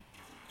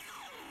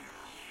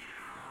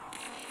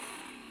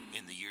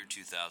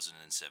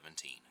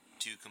2017.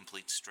 Two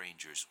complete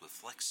strangers with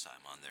flex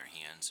time on their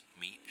hands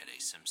meet at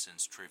a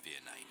Simpsons trivia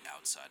night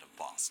outside of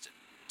Boston.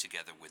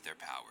 Together with their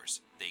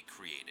powers, they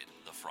created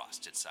the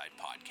Frosted Side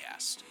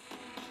podcast.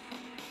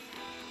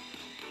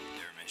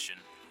 Their mission?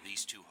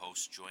 These two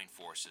hosts join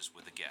forces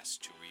with a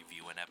guest to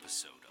review an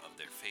episode of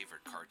their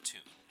favorite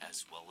cartoon,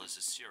 as well as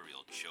a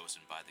cereal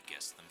chosen by the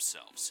guests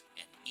themselves,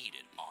 and eat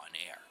it on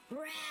air.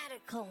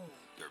 Radical.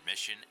 Your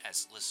mission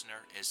as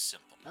listener is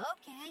simple.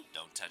 Okay.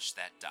 Don't touch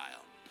that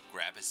dial.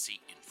 Grab a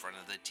seat in front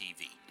of the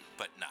TV,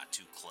 but not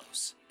too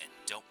close. And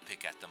don't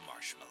pick at the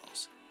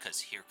marshmallows,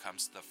 because here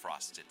comes the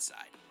Frosted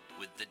Side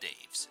with the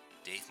Daves,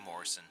 Dave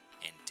Morrison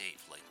and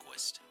Dave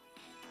Lindquist.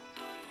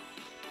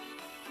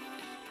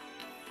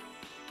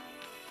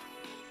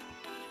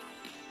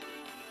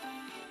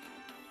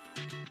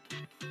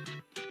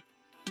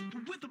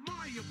 With the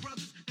Mario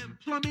Brothers and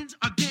plumbing's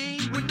a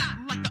game. We're not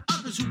like the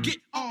others who get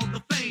all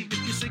the fame.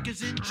 If your sink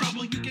is in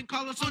trouble, you can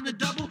call us on the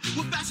double.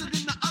 We're faster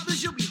than the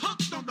others, you'll be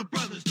hooked on the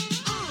brothers.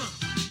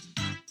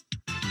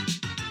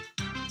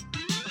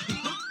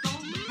 Hooked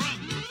on the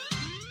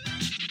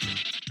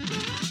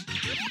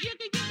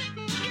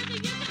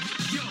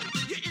brothers. Yo,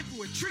 you're in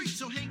for a treat,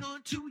 so hang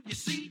on to your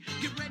seat.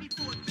 Get ready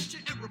for adventure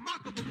and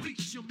remarkable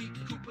feats. You'll meet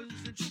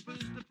Koopas and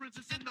Troopers, the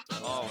princess and the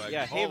others.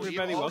 Yeah, hey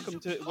everybody, welcome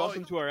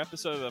to our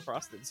episode of the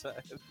Frosted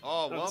Side.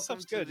 Welcome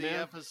to good, the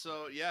man.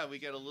 episode. Yeah, we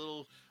get a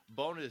little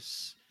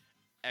bonus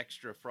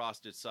extra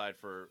Frosted Side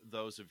for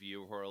those of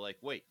you who are like,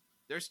 wait,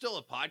 there's still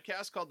a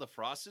podcast called the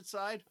Frosted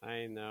Side?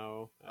 I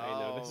know.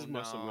 This is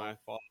most of my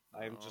fault.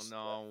 I'm just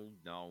no.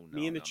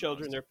 Me and the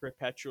children are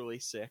perpetually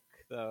sick,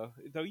 though.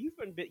 Though you've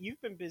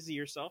been busy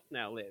yourself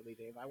now lately,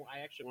 Dave. I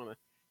actually want to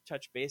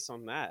touch base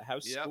on that.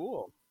 How's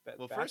school?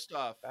 Well, first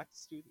off, back to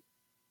studio.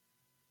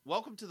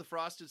 Welcome to the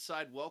Frosted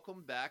Side.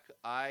 Welcome back.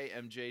 I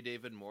am J.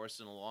 David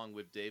Morrison along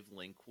with Dave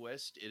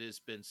Lindquist. It has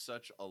been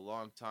such a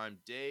long time.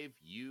 Dave,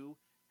 you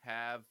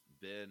have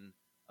been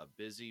a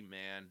busy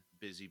man,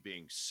 busy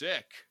being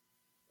sick.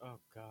 Oh,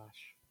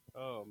 gosh.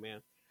 Oh,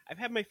 man. I've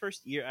had my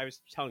first year. I was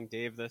telling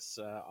Dave this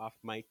off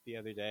mic the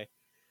other day.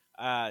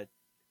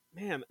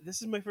 Man,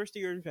 this is my first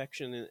ear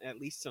infection, at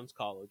least since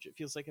college. It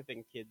feels like a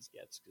thing kids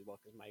get,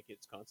 because my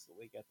kids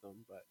constantly get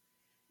them, but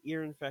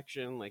ear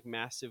infection, like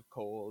massive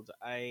cold.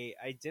 I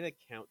did a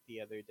count the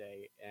other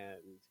day,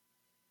 and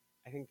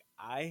I think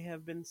I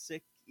have been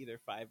sick either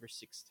 5 or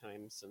 6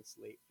 times since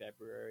late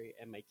February,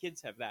 and my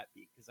kids have that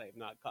beat because I have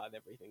not caught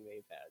everything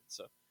they've had.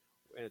 So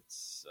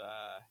it's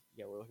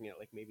we're looking at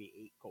like maybe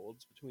 8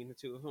 colds between the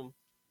two of them.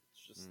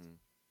 It's just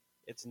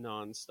it's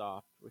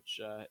nonstop,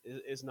 which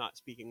is not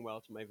speaking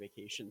well to my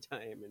vacation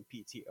time and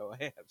PTO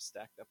I have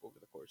stacked up over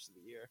the course of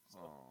the year. So.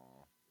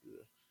 Aww.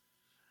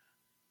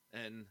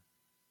 And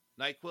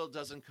NyQuil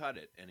doesn't cut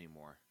it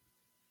anymore.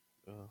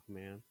 Oh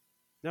man,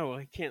 no,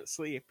 I can't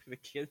sleep. The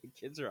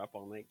kids are up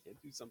all night.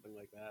 Can't do something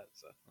like that.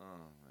 So.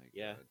 Oh my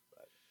yeah,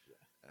 god!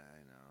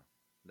 I know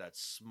that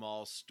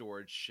small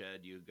storage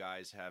shed you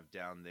guys have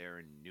down there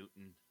in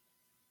Newton.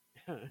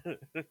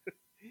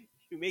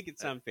 You make it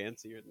sound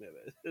fancier than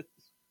it is.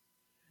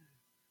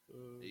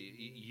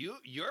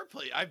 Your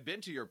place. I've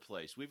been to your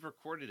place. We've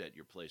recorded at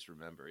your place.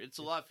 Remember, it's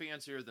a lot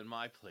fancier than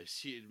my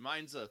place.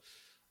 Mine's a.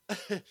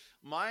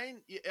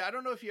 Mine, I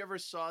don't know if you ever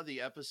saw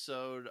the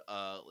episode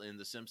in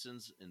The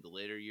Simpsons in the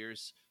later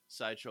years.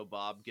 Sideshow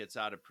Bob gets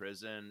out of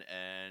prison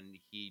and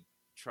he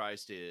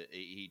tries to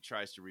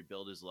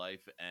rebuild his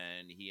life,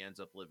 and he ends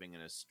up living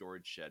in a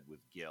storage shed with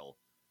Gil,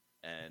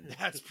 and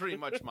that's pretty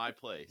much my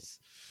place.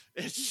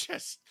 It's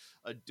just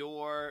a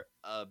door,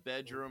 a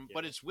bedroom,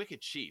 but it's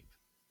wicked cheap,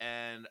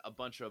 and a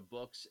bunch of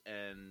books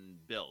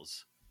and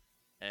bills,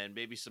 and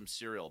maybe some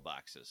cereal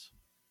boxes.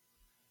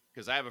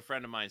 Because I have a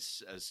friend of mine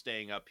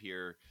staying up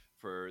here.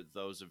 For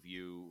those of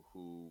you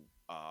who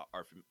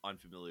are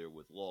unfamiliar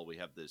with Lowell, we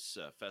have this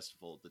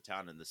festival, the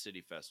Town and the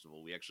City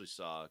Festival. We actually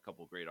saw a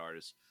couple great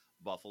artists,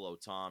 Buffalo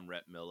Tom,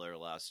 Rhett Miller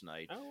last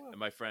night, and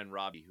my friend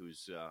Robbie,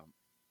 who's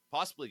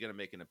possibly going to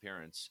make an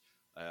appearance,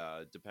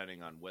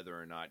 depending on whether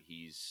or not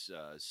he's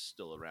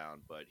still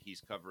around. But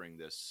he's covering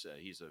this.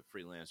 He's a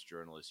freelance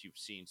journalist. You've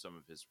seen some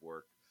of his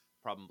work,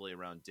 probably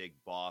around Dig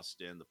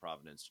Boston, the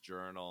Providence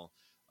Journal.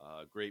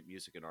 Great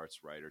music and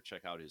arts writer.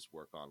 Check out his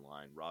work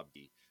online, Rob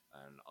D.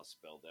 And I'll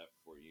spell that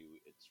for you.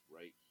 It's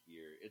right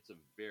here. It's a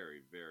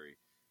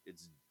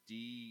it's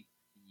D-U-G-A.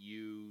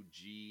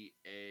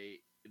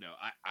 No,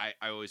 I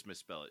always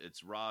misspell it.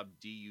 It's Rob,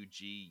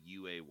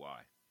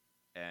 D-U-G-U-A-Y.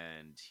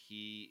 And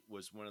he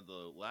was one of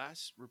the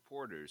last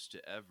reporters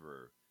to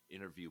ever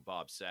interview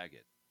Bob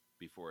Saget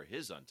before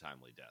his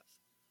untimely death.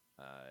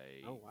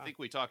 I think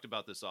we talked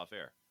about this off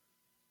air.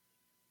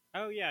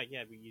 Oh, yeah, you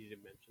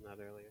did mention that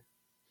earlier.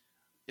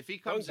 If he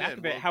comes back in,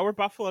 a bit, how are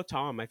Buffalo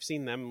Tom? I've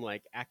seen them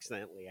like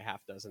accidentally a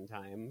half dozen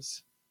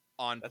times.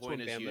 On point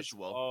as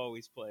usual.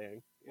 Always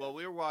playing. Yeah. Well,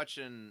 we were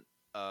watching.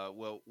 A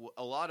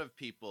lot of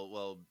people.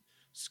 Well,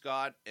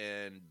 Scott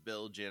and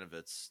Bill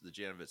Janovitz, the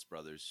Janovitz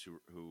brothers,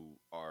 who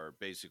are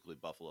basically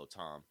Buffalo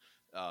Tom.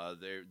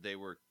 They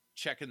were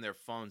checking their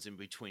phones in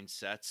between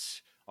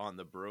sets on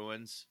the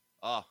Bruins.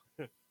 Oh,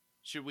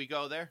 Should we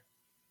go there?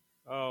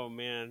 Oh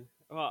man.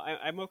 Well,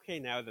 I'm okay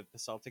now that the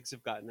Celtics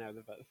have gotten out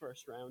of the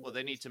first round. Well, at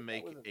they need least, to but that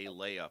make was a tough-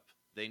 layup.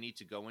 They need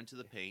to go into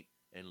the paint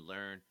and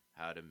learn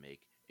how to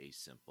make a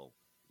simple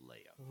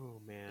layup. Oh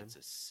man. It's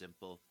as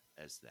simple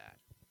as that.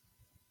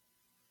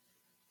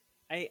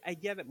 I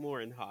get it more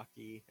in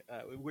hockey.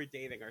 We're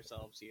dating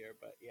ourselves here,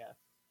 but yeah,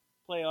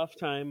 playoff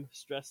time,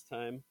 stress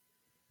time.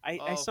 I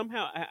Oh,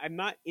 somehow I'm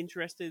not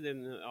interested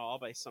in it all,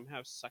 but I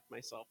somehow sucked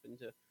myself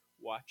into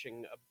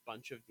watching a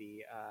bunch of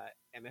the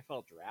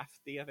NFL draft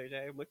the other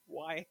day. I'm like,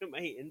 why am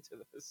I into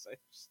this? I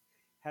just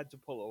had to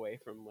pull away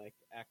from like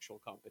actual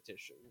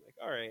competition. Like,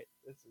 all right,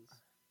 this is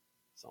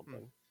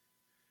something.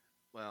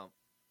 well,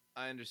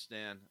 I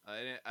understand.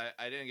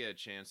 I didn't get a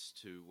chance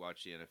to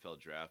watch the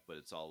NFL draft, but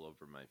it's all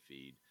over my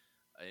feed.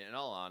 In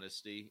all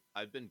honesty,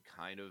 I've been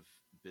kind of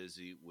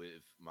busy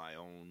with my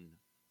own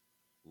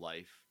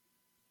life.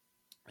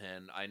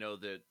 And I know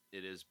that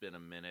it has been a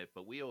minute,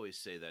 but we always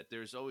say that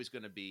there's always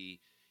going to be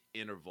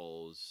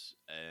intervals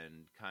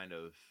and kind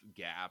of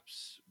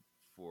gaps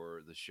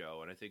for the show.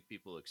 And I think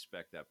people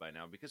expect that by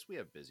now because we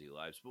have busy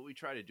lives, but we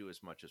try to do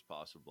as much as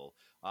possible.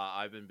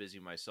 I've been busy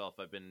myself.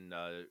 I've been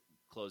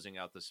closing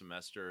out the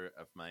semester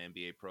of my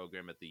MBA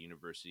program at the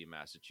University of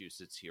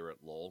Massachusetts here at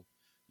Lowell.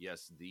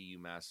 Yes, the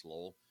UMass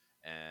Lowell.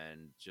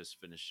 And just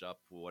finished up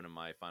one of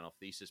my final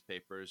thesis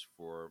papers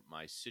for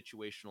my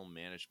situational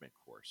management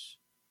course.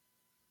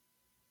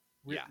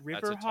 Yeah,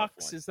 that's a tough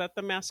Riverhawks, one. is that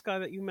the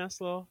mascot at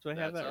UMass Lowell? Do I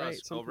have That's that right?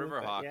 us. Go Something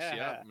like that? Riverhawks.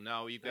 Yeah.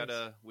 Now we've got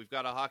Nice. we've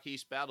got a Hockey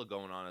East battle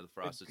going on at the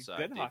Frosted good side.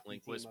 Dave hockey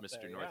Lindquist, team up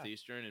Mr. there, yeah.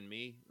 Northeastern, and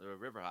me, the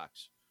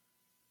Riverhawks.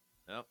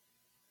 Yep.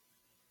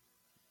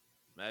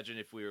 Imagine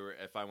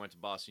if I went to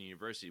Boston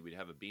University, we'd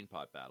have a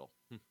beanpot battle.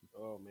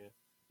 Oh man.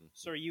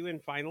 So are you in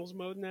finals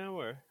mode now,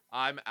 or?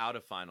 I'm out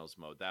of finals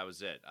mode. That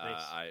was it.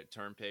 Nice.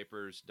 Term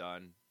papers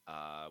done.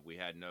 We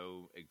had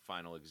no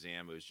final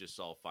exam. It was just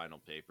all final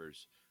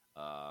papers.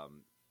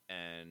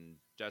 And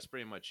that's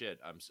pretty much it.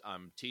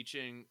 I'm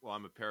teaching. Well,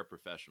 I'm a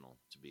paraprofessional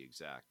to be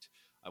exact.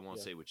 I won't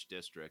say which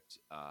district,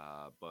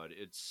 but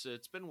it's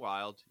been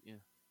wild. Yeah,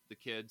 the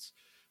kids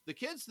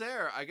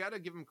there. I got to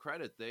give them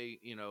credit. They,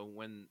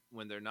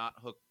 when they're not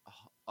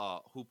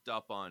hooped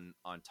up on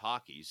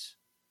talkies.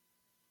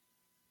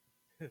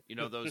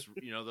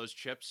 Those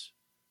chips.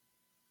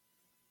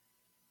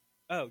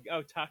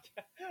 Talk.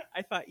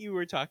 I thought you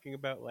were talking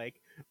about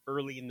like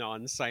early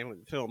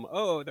non-silent film.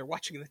 Oh, they're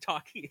watching the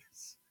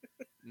talkies.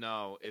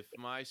 No, if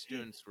my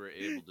students were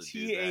able to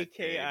do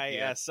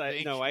TAKIS.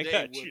 that, No, I they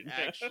got would you.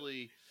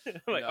 actually.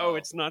 Like, no. oh,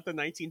 it's not the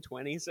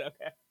 1920s.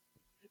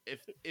 Okay.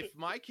 If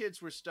my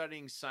kids were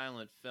studying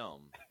silent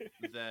film,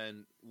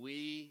 then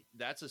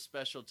that's a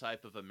special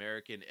type of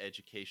American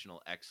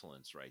educational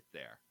excellence right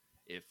there.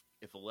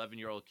 If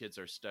 11-year-old kids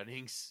are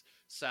studying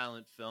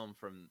silent film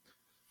from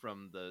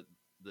the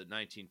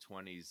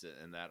 1920s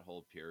and that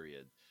whole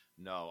period.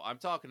 No, I'm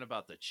talking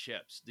about the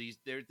chips.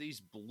 They're these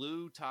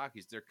blue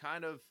Takis. They're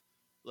kind of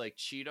like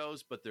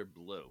Cheetos, but they're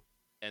blue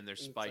and they're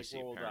spicy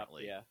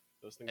apparently. Up, yeah,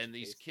 those things. And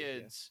these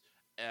kids,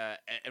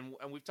 and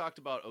we've talked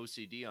about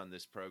OCD on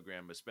this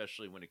program,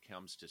 especially when it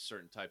comes to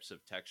certain types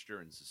of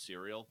texture in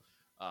cereal.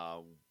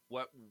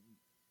 What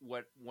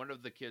one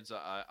of the kids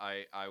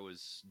I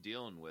was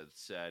dealing with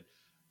said.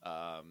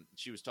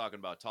 She was talking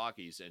about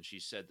Takis, and she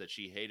said that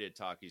she hated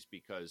Takis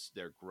because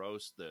they're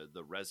gross.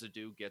 The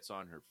residue gets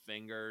on her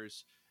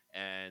fingers,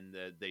 and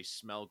they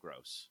smell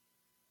gross.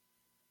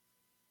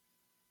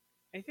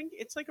 I think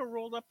it's like a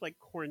rolled up like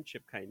corn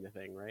chip kind of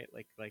thing, right?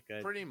 Like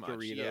a pretty much,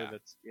 Dorito. yeah.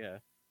 That's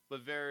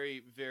but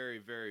very, very,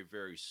 very,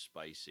 very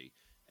spicy.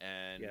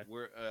 And Yeah.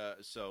 we're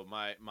so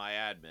my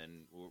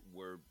admin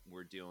we're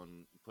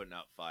putting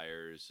out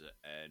fires,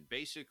 and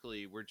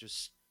basically we're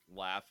just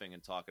laughing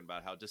and talking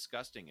about how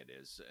disgusting it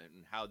is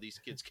and how these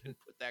kids can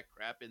put that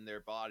crap in their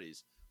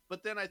bodies.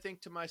 But then I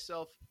think to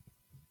myself,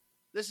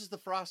 this is the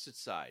Frosted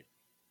side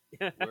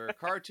where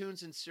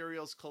cartoons and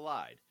cereals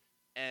collide,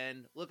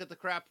 and look at the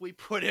crap we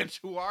put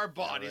into our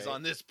bodies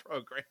on this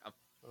program.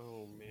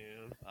 Oh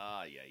man.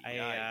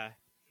 Yeah.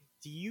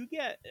 Do you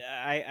get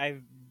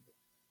I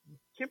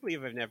can't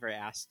believe I've never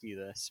asked you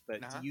this, but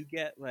do you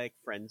get like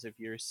friends of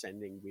yours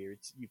sending you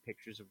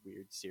pictures of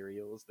weird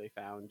cereals they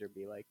found, or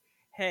be like,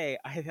 hey,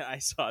 I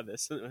saw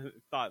this and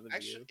thought of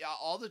Actually, you?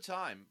 all the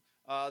time.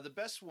 The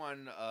best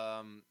one,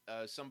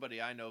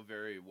 somebody I know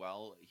very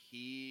well,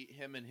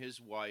 him and his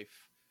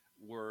wife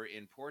were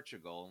in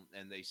Portugal,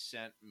 and they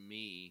sent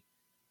me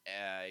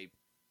a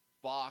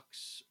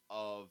box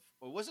of,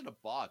 or it wasn't a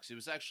box, it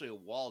was actually a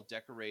wall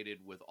decorated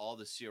with all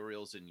the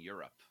cereals in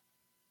Europe.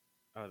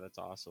 Oh, that's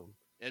awesome.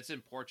 It's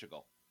in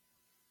Portugal,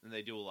 and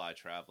they do a lot of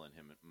traveling,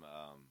 him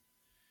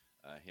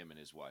and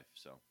his wife.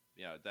 So,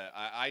 yeah,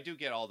 I do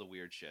get all the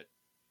weird shit.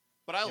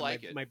 But I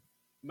like it.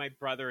 My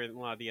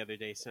brother-in-law the other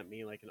day sent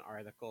me like an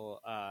article.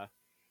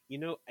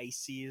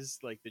 Ices,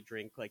 like the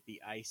drink, like the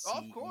ICEE,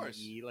 of course,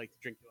 like the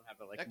drink you'll have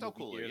at like Ecto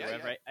Cooler. Yeah,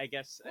 whatever. I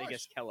guess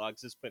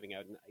Kellogg's is putting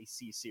out an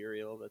ICEE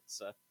cereal that's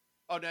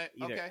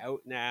either out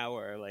now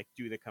or like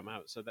due to come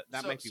out. So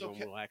that might be one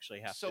we'll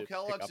actually have to. So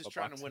Kellogg's pick up is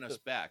trying to win us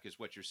back, is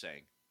what you're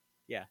saying.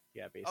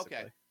 Yeah, basically.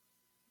 Okay.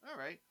 All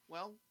right.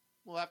 Well,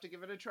 we'll have to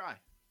give it a try.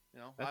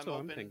 That's I'm what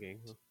open. I'm thinking.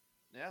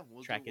 Yeah,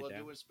 Track it we'll down.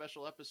 do a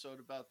special episode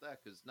about that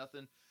because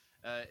nothing.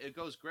 It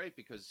goes great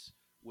because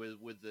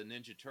with the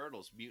Ninja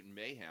Turtles Mutant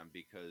Mayhem,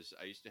 because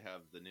I used to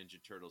have the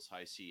Ninja Turtles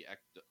High C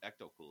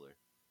Ecto Cooler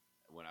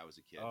when I was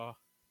a kid. Oh,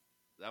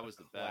 That was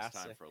the best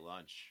time classic. for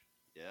lunch.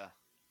 Yeah.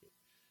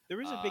 There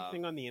was a big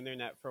thing on the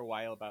internet for a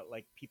while about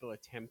like people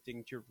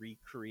attempting to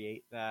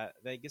recreate that.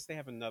 I guess they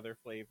have another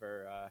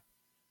flavor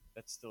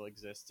that still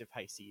exists, if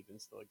High C even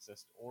still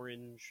exists.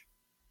 Orange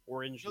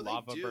No, they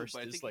Lava do, Burst but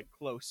I is think like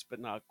close but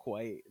not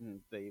quite, and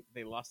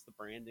they lost the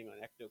branding on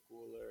Ecto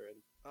Cooler.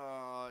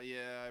 And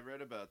yeah, I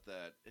read about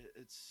that.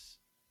 It's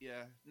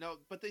yeah, no,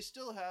 but they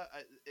still have.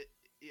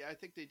 Yeah, I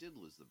think they did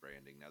lose the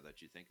branding. Now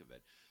that you think of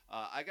it,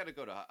 I got to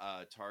go to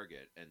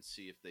Target and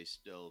see if they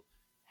still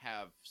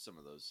have some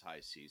of those high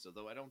C's.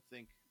 Although I don't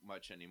think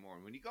much anymore.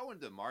 And when you go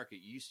into the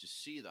market, you used to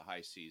see the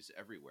high C's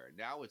everywhere.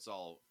 Now it's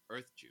all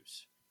Earth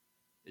Juice.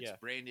 It's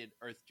branded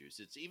Earth Juice.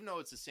 It's even though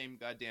it's the same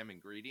goddamn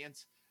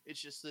ingredients, it's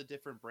just a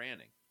different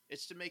branding.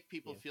 It's to make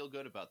people feel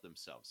good about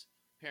themselves.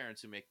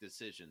 Parents who make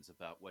decisions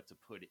about what to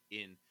put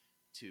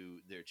into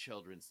their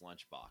children's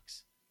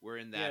lunchbox. We're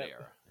in that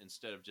era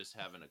instead of just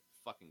having a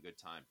fucking good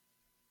time.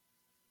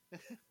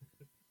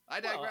 I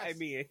digress. well, I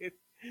mean,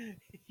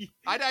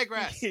 I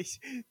digress.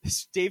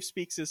 Dave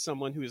speaks as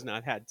someone who has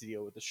not had to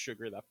deal with a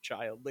sugared up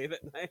child late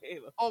at night.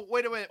 Oh,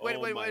 wait a minute. Wait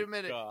a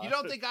minute. God. You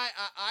don't think I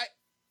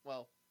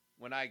well,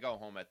 when I go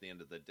home at the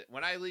end of the day,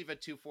 when I leave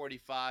at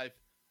 2:45,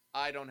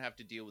 I don't have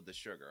to deal with the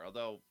sugar.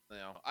 Although,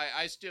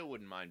 I still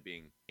wouldn't mind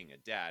being a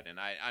dad, and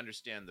I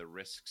understand the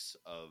risks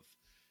of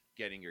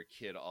getting your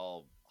kid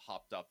all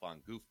hopped up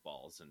on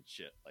goofballs and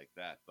shit like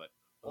that. But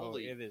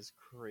it is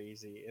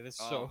crazy. It is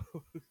so.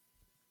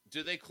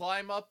 Do they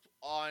climb up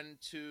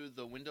onto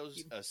the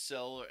windows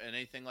sill or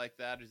anything like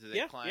that, or do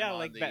they climb on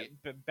like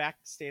the back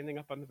standing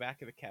up on the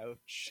back of the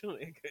couch?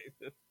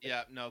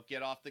 Yeah, no,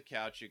 get off the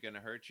couch. You're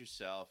gonna hurt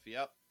yourself.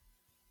 Yep.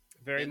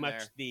 Very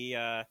much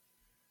there.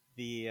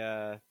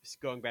 the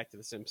going back to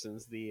the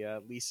Simpsons,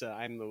 the Lisa,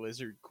 I'm the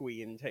Lizard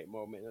Queen type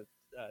moment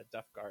at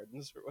Duff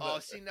Gardens or whatever. Oh,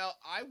 see, now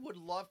I would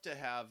love to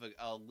have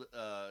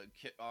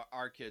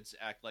our kids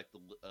act like the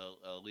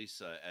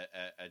Lisa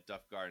at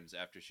Duff Gardens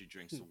after she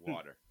drinks the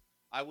water.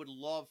 I would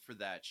love for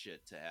that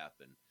shit to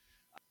happen.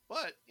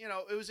 But,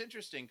 it was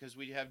interesting because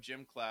we have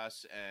gym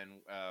class,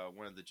 and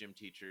one of the gym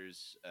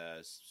teachers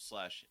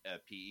slash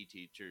PE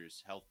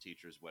teachers, health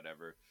teachers,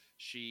 whatever,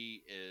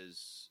 she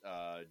is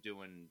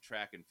doing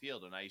track and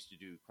field, and I used to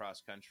do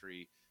cross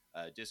country,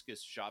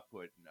 discus shot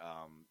put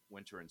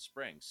winter and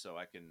spring, so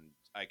I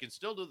can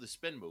still do the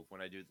spin move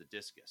when I do the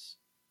discus.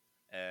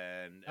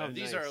 And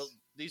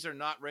these are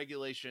not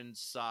regulation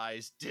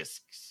size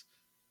discs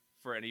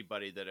for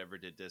anybody that ever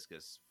did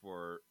discus.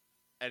 For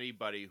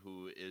anybody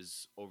who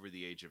is over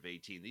the age of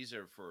 18, these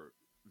are for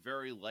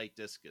very light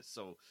discus.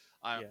 So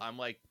I'm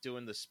like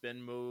doing the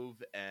spin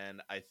move,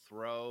 and I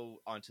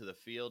throw onto the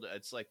field.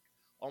 It's like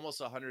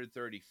almost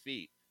 130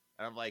 feet,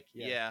 and I'm like,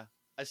 yeah,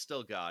 I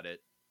still got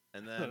it.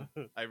 And then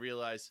I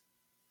realized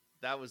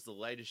that was the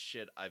lightest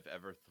shit I've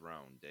ever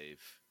thrown,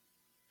 Dave.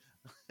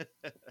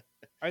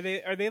 Are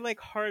they like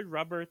hard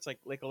rubber? It's like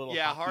a little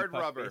hard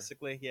puck, rubber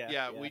basically.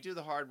 Yeah, we do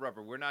the hard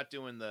rubber. We're not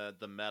doing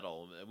the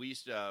metal. We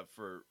used to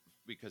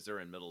because they're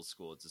in middle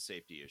school. It's a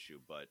safety issue,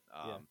 but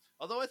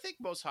although I think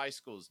most high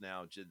schools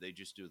now they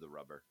just do the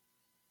rubber.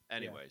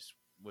 Anyways,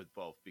 with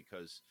both,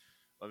 because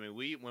I mean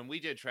when we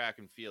did track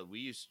and field,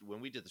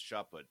 when we did the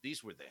shot put,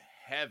 these were the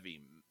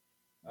heavy.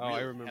 Oh,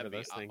 I remember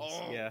those things.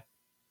 Yeah.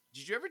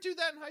 Did you ever do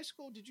that in high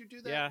school? Did you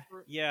do that?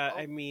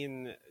 I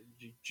mean,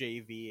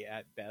 JV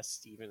at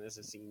best, even as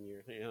a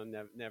senior.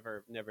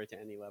 Never to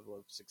any level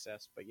of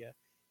success. But yeah,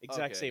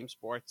 exact same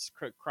sports.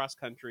 Cross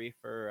country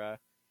for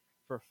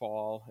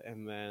fall,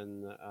 and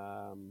then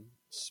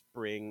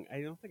spring.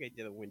 I don't think I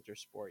did a winter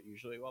sport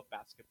usually. Well,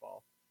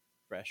 basketball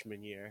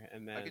freshman year,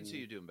 and then I can see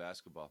you doing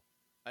basketball.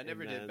 I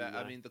never did.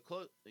 I mean, the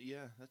close.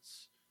 Yeah,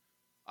 that's.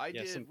 I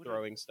did some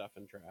throwing stuff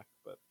and track,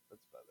 but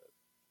that's about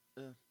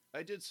it.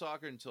 I did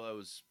soccer until I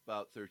was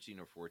about 13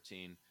 or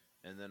 14,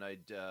 and then I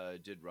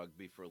did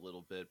rugby for a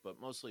little bit, but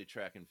mostly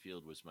track and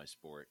field was my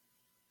sport.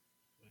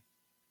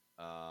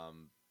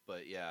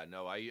 But yeah,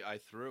 no, I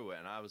threw it,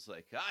 and I was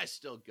like, I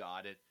still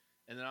got it.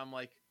 And then I'm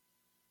like,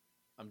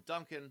 I'm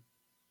dunking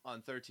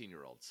on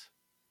 13-year-olds.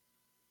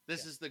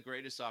 This is the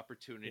greatest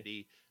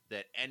opportunity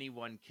that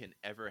anyone can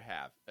ever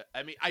have.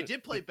 I mean, I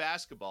did play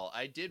basketball.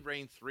 I did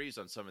rain threes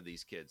on some of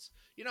these kids.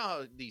 You know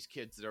how these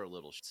kids, they're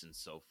little shits and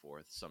so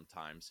forth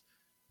sometimes.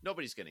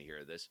 Nobody's going to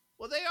hear this.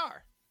 Well, they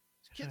are.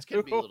 Kids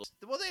can be little.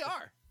 Well, they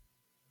are.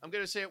 I'm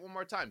going to say it one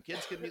more time.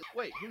 Kids can be.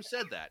 Wait, who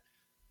said that?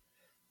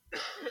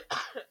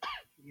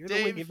 You're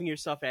the one giving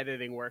yourself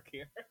editing work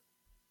here.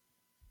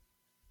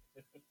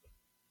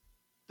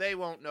 They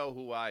won't know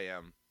who I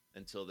am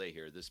until they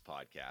hear this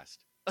podcast.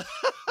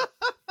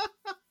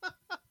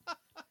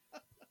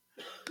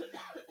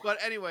 But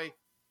anyway,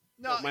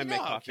 no, you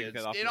know how kids,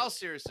 in all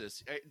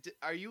seriousness,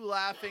 are you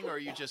laughing or are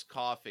you just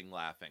coughing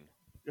laughing?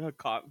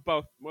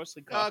 Both,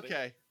 mostly coughing.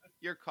 Okay,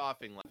 you're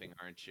coughing, laughing,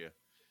 aren't you?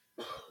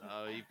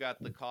 You've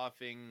got the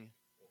coughing,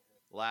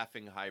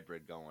 laughing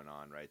hybrid going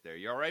on right there.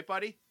 You all right,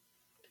 buddy?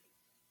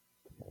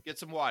 Get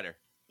some water.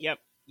 Yep.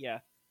 Yeah.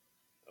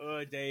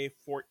 Day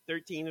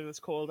 13 of this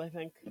cold, I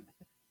think.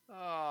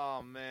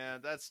 Oh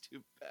man, that's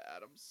too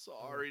bad. I'm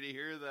sorry to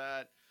hear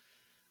that.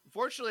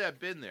 Fortunately, I've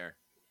been there.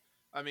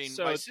 I mean,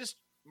 So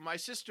my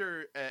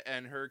sister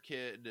and her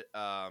kid,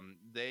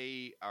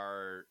 they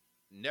are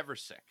never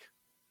sick.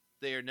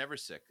 They are never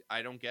sick.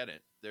 I don't get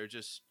it. They're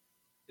just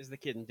is the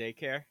kid in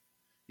daycare?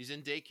 he's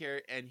in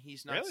daycare and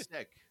he's not Really?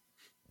 sick.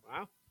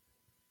 Wow.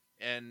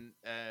 And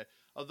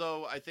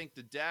although I think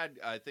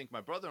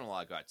my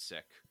brother-in-law got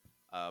sick.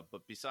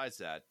 But besides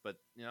that,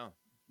 no,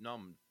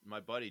 my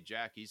buddy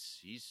Jack,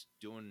 he's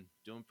doing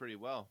pretty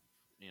well.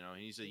 You know,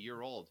 he's a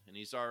year old and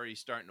he's already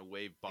starting to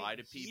wave bye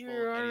to people.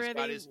 And he's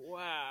got his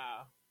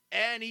wow.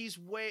 and he's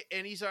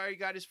already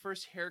got his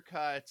first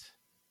haircut.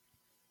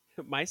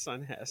 My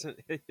son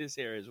hasn't. His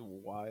hair is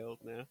wild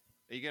now.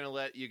 Are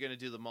you gonna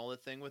do the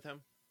mullet thing with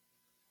him?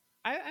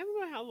 I don't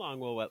know how long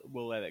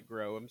we'll let it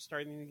grow. I'm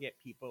starting to get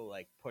people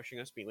like pushing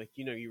us, being like,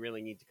 you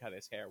really need to cut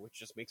his hair, which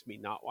just makes me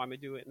not want to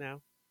do it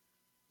now.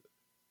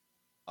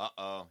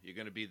 You're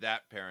gonna be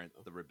that parent,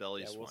 the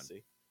rebellious we'll one,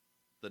 see.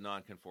 the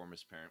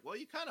nonconformist parent. Well,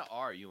 you kind of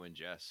are, you and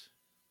Jess.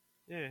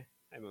 Yeah,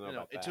 I don't know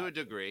about that. To a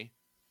degree.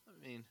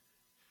 I mean,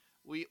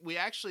 we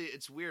actually,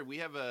 it's weird. We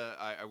have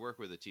I work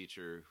with a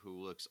teacher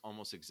who looks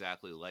almost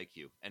exactly like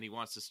you, and he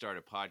wants to start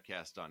a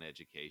podcast on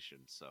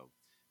education. So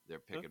they're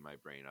picking my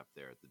brain up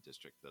there at the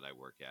district that I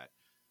work at.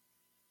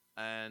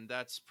 And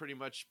that's pretty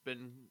much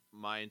been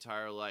my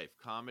entire life.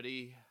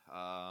 Comedy,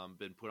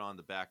 been put on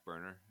the back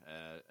burner,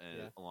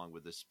 along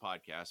with this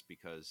podcast,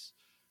 because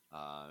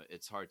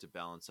it's hard to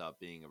balance out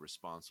being a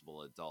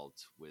responsible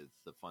adult with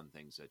the fun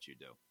things that you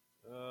do.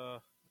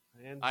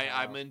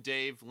 I'm in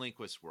Dave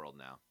Lindquist world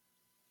now.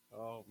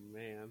 Oh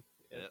man,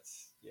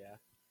 yeah.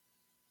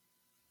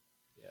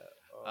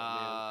 Oh,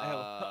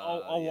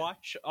 man.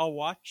 I'll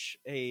watch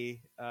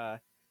a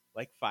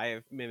like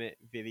 5-minute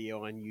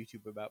video on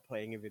YouTube about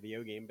playing a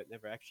video game, but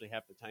never actually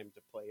have the time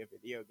to play a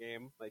video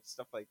game. Like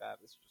stuff like that.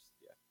 It's just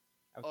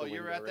Oh,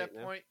 you're at that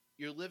point.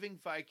 You're living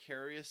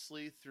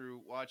vicariously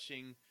through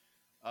watching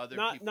other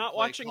people not play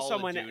watching Call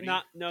someone of Duty.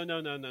 no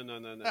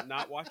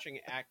not watching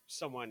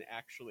someone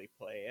actually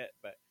play it,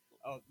 but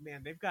oh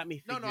man, they've got me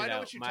figured out. I know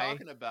what you're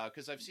talking about,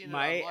 because I've seen it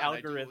my online.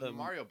 algorithm. I do it with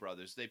Mario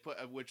Brothers. They put,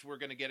 which we're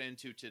going to get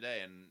into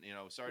today, and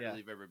sorry to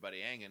leave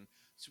everybody hanging.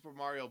 Super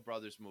Mario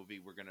Brothers movie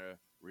we're going to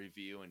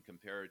review and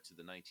compare it to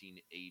the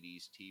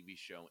 1980s TV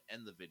show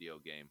and the video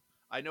game.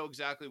 I know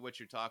exactly what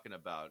you're talking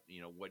about.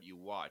 What you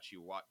watch.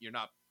 You're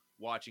not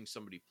watching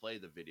somebody play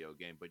the video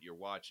game, but you're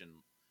watching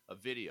a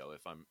video.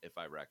 If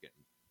I reckon.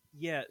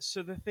 Yeah.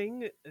 So the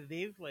thing,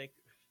 they've like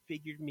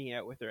figured me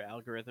out with their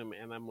algorithm,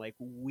 and I'm like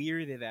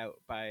weirded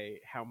out by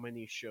how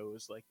many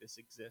shows like this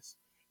exist.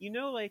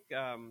 Like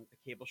the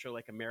cable show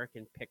like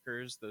American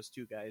Pickers, those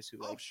two guys who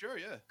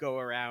go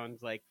around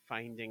like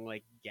finding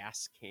like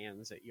gas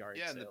cans at yard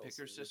sales. Yeah, and the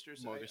Picker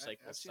sisters, motorcycles,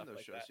 I've seen stuff those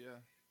like shows. that. Yeah,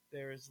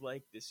 there's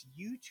like this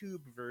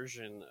YouTube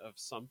version of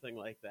something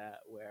like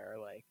that where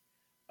like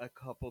a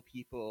couple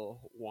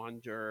people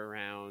wander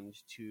around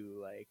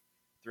to like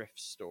thrift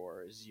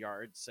stores,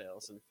 yard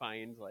sales, and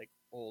find like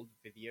old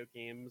video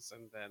games,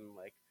 and then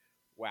like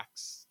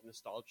wax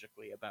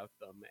nostalgically about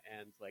them.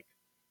 And like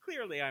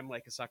clearly I'm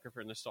like a sucker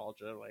for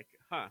nostalgia, like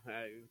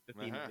the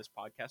theme of this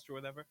podcast or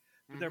whatever.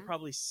 But there are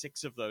probably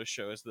 6 of those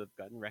shows that have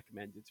gotten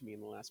recommended to me in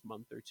the last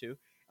month or two,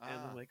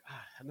 and I'm like,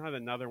 not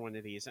another one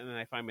of these. And then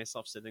I find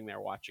myself sitting there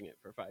watching it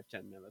for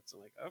 5-10 minutes. I'm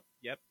like, oh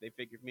yep, they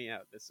figured me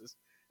out. This is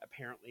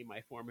apparently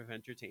my form of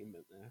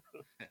entertainment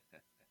now.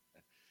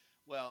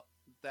 Well,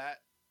 that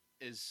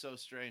is so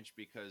strange,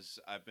 because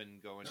I've been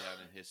going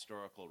down a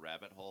historical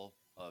rabbit hole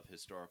of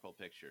historical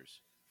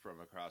pictures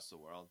from across the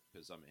world,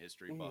 because I'm a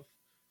history buff,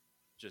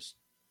 just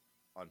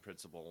on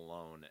principle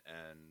alone.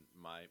 And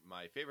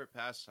my favorite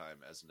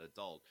pastime as an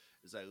adult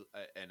is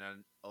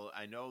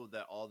I know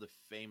that all the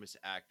famous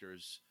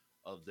actors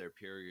of their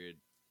period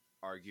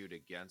argued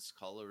against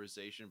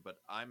colorization, but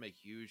I'm a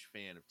huge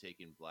fan of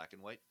taking black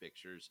and white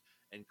pictures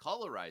and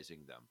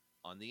colorizing them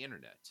on the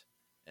internet.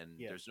 And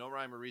there's no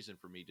rhyme or reason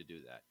for me to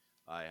do that.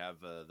 I have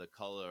the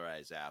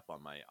Colorize app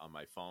on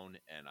my phone,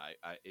 and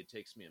I it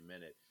takes me a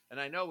minute. And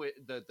I know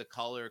the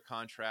color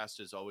contrast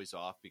is always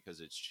off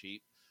because it's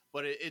cheap,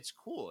 but it's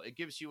cool. It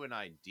gives you an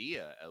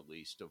idea, at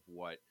least, of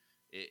what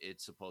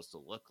it's supposed to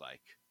look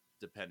like,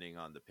 depending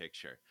on the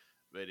picture.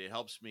 But it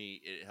helps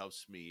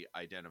me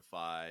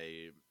identify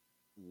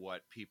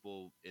what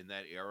people in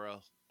that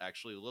era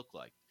actually look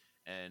like.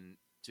 And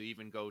to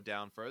even go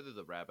down further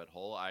the rabbit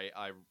hole, I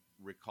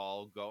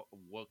recall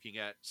looking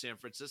at San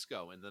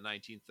Francisco in the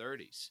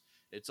 1930s.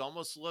 It's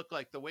almost looked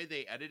like, the way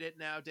they edit it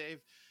now, Dave,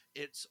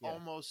 it's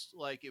almost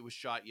like it was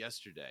shot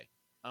yesterday.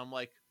 I'm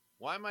like,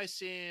 why am I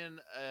seeing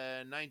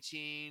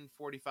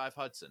 1945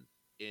 Hudson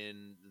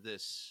in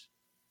this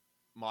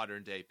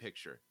modern day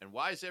picture? And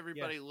why does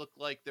everybody look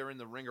like they're in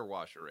the ringer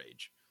washer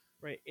age?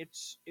 Right.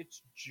 It's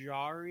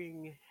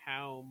jarring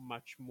how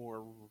much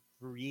more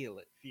real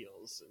it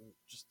feels, and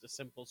just a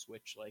simple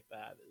switch like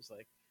that is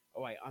like,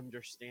 oh, I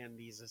understand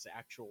these as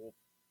actual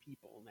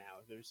people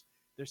now. There's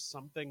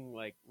something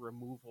like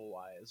removal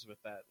wise with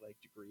that like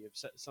degree of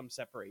some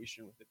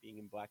separation with it being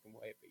in black and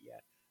white. But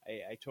yeah,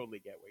 I totally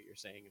get what you're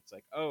saying. It's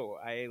like, oh,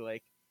 I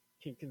like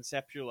can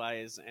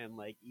conceptualize and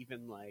like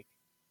even like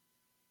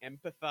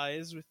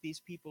empathize with these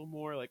people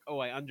more. Like, oh,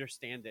 I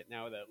understand it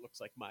now that it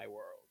looks like my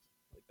world,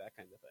 like that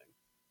kind of thing.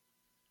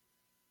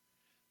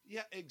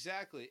 Yeah,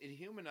 exactly. It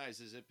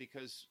humanizes it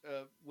because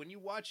when you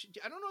watch,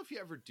 I don't know if you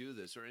ever do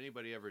this or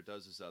anybody ever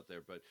does this out there,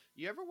 but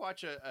you ever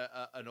watch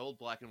an old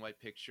black and white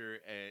picture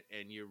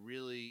and you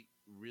really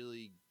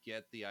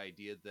get the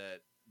idea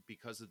that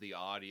because of the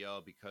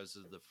audio, because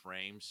of the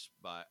frames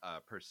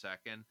per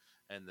second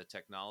and the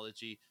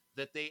technology,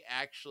 that they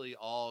actually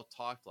all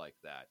talked like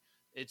that.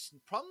 It's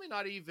probably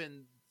not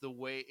even the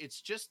way,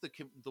 it's just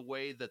the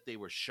way that they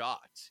were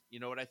shot. You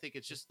know what I think?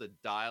 It's just the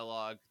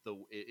dialogue.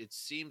 It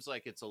seems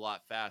like it's a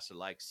lot faster.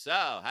 Like, so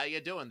how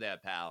you doing there,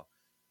 pal?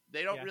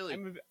 They don't Yeah, really.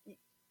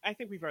 I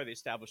think we've already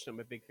established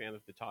I'm a big fan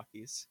of the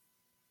talkies.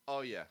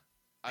 Oh yeah,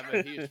 I'm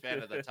a huge fan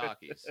of the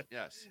talkies.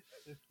 Yes,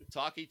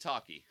 talkie.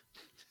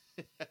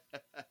 All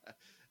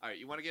right,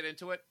 you want to get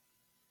into it?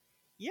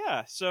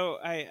 Yeah, so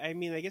I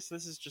mean, I guess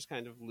this is just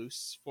kind of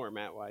loose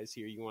format wise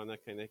here. You want to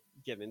kind of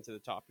get into the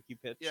topic you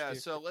pitched? Yeah, here?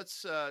 so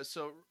let's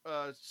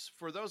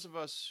for those of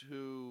us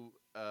who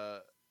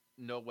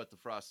know what the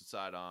frosted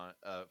side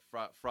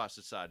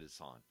frosted side is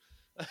on.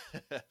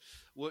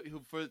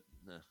 For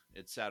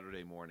it's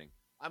Saturday morning.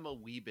 I'm a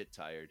wee bit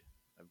tired.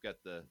 I've got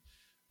the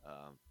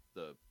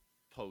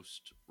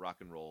post rock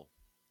and roll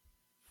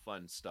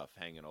fun stuff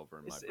hanging over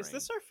in my brain. Is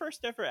this our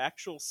first ever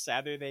actual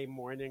Saturday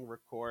morning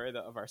record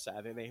of our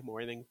Saturday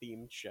morning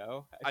themed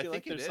show? I feel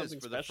think like there's it is something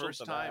for the special first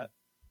to time. that.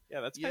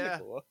 Yeah, that's kind of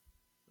cool.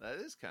 That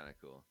is kind of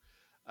cool.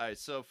 All right,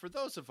 so for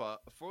those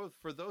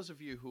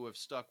of you who have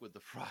stuck with the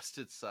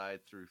frosted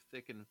side through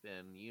thick and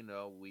thin, you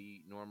know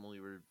we normally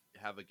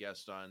have a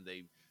guest on.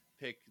 They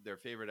pick their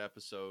favorite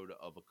episode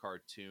of a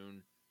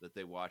cartoon that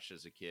they watched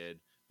as a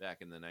kid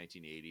back in the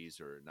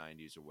 1980s or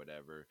 90s or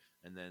whatever,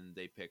 and then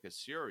they pick a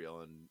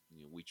cereal and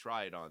we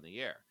try it on the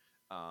air.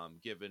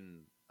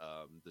 Given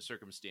the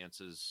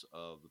circumstances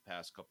of the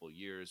past couple of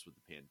years with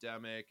the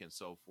pandemic and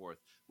so forth,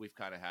 we've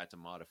kind of had to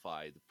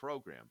modify the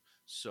program.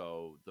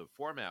 So the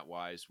format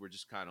wise, we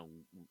just kind of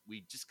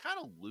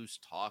loose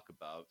talk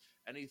about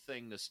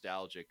anything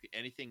nostalgic,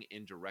 anything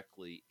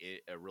indirectly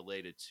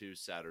related to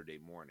Saturday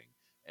morning.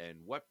 And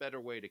what better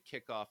way to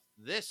kick off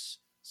this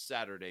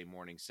Saturday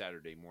morning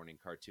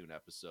cartoon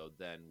episode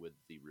than with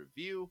the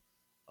review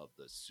of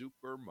the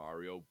Super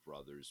Mario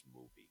Brothers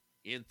movie,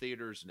 in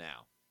theaters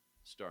now,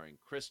 starring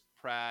Chris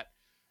Pratt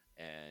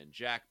and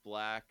Jack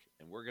Black.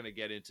 And we're going to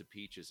get into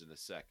Peaches in a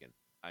second.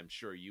 I'm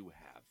sure you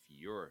have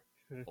your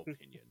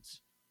opinions.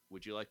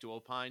 Would you like to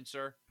opine,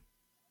 sir?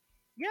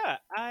 Yeah,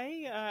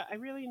 I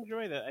really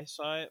enjoyed it. I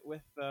saw it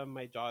with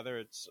my daughter.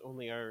 It's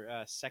only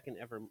our second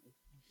ever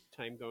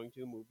time going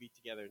to a movie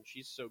together, and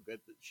she's so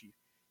good that she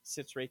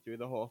sits right through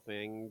the whole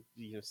thing.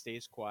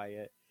 Stays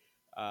quiet.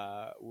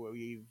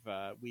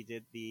 We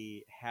did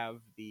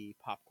have the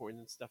popcorn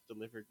and stuff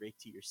delivered right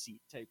to your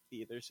seat type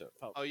theater, so it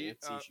felt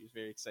fancy. She was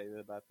very excited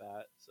about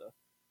that. So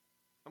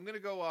I'm gonna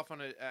go off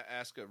on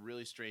ask a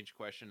really strange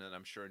question that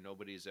I'm sure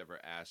nobody's ever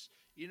asked.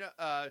 Do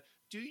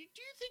you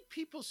think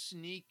people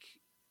sneak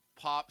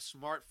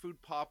smart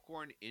food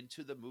popcorn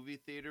into the movie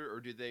theater,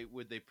 or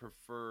would they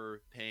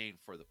prefer paying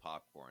for the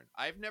popcorn?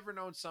 I've never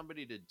known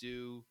somebody to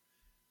do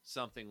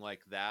something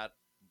like that,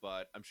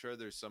 but I'm sure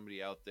there's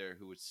somebody out there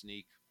who would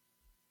sneak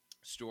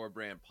store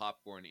brand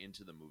popcorn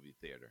into the movie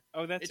theater.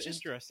 Oh, that's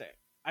interesting.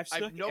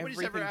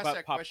 Nobody's ever asked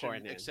that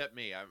question except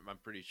me. I'm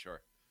pretty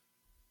sure.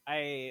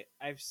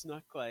 I've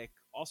snuck like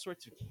all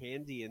sorts of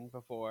candy in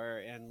before,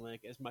 and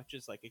like as much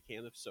as like a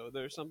can of soda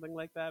or something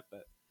like that,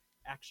 but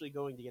actually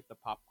going to get the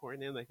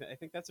popcorn in, I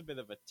think that's a bit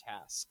of a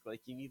task.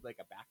 Like you need like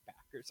a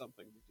backpack or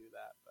something to do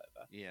that.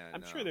 But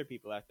I'm sure there are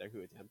people out there who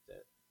attempt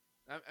it.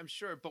 I'm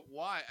sure, but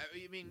why?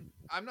 I mean,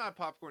 I'm not a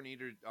popcorn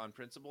eater on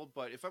principle,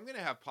 but if I'm going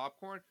to have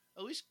popcorn,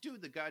 at least do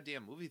the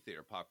goddamn movie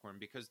theater popcorn,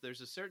 because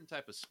there's a certain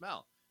type of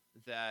smell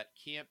that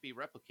can't be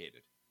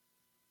replicated.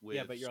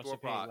 Yeah, but you're also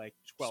paying like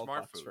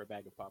 $12 for a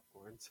bag of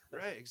popcorns.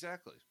 Right,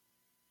 exactly.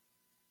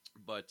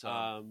 But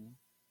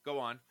go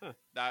on. Huh.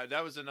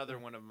 That was another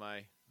one of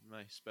my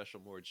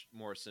special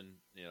Morrison,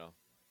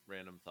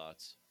 random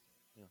thoughts.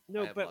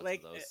 No, but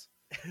like those.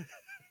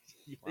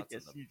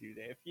 Yes, you do,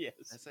 Dave.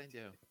 Yes, I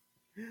do.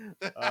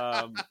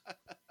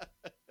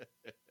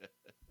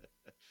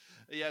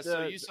 Yeah,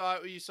 so you saw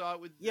it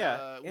with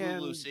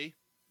Lucy.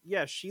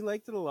 Yeah, she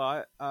liked it a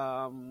lot.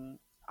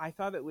 I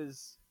thought it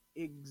was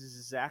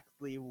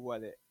exactly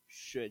what it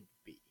should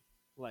be.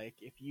 Like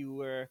if you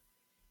were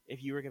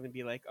going to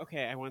be like,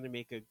 okay, I want to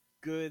make a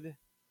good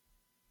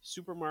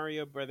Super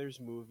Mario Brothers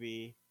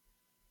movie,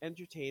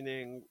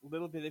 entertaining,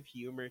 little bit of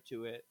humor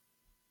to it,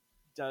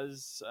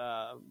 does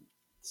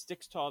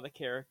sticks to all the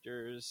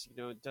characters. You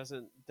know, it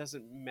doesn't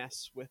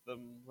mess with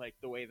them like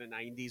the way the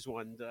 '90s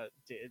one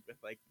did, with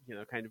like, you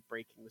know, kind of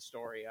breaking the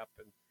story up.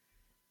 And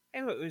I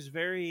know it was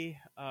very.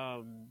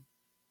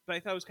 But I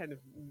thought it was kind of.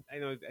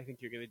 I think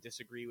you're going to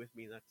disagree with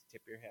me, not to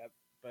tip your hat,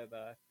 but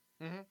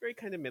Mm-hmm. very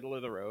kind of middle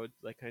of the road.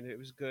 Like, kind of, it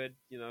was good.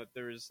 You know,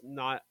 there was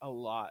not a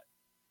lot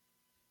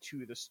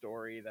to the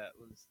story that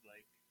was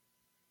like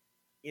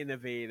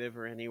innovative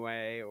or any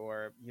way,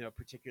 or, you know,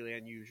 particularly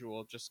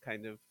unusual. Just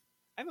kind of,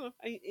 I don't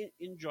know,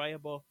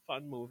 enjoyable,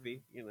 fun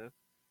movie. You know,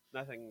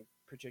 nothing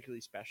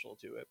particularly special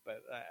to it, but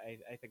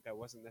I think I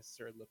wasn't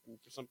necessarily looking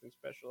for something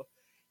special,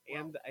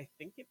 Well, and I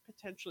think it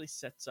potentially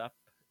sets up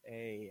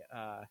a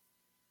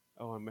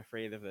oh, I'm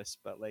afraid of this,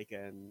 but like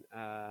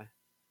uh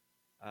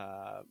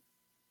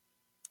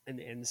an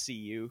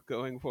NCU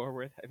going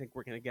forward. I think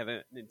we're gonna get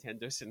a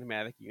Nintendo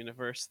Cinematic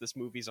Universe. This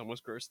movie's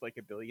almost grossed like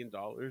 $1 billion.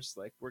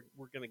 Like, we're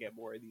gonna get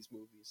more of these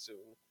movies soon,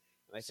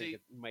 and I think see,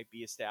 it might be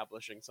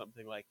establishing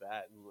something like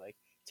that. And like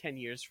 10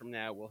 years from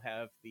now, we'll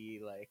have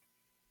the like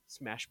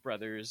Smash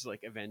Brothers,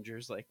 like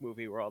Avengers, like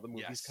movie where all the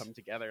movies yes. come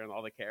together and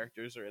all the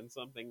characters are in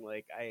something.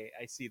 Like,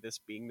 I see this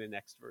being the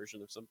next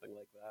version of something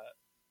like that.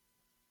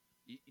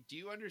 Do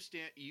you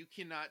understand? You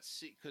cannot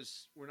see,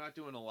 because we're not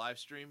doing a live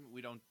stream.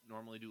 We don't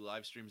normally do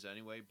live streams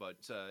anyway. But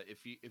if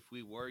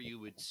we were, you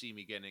would see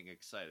me getting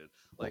excited,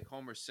 like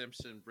Homer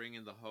Simpson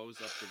bringing the hose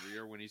up the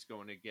rear when he's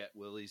going to get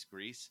Willie's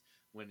grease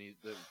when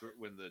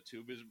when the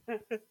tube is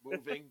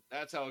moving.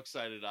 That's how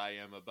excited I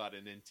am about a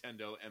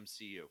Nintendo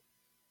MCU.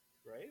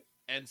 Right?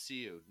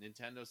 NCU,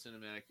 Nintendo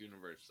Cinematic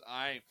Universe.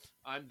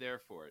 I'm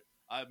there for it.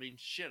 I mean,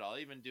 shit, I'll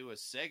even do a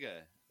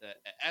Sega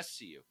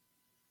SCU.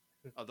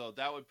 Although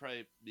that would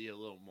probably be a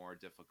little more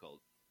difficult,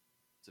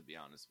 to be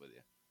honest with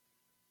you.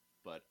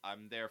 But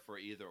I'm there for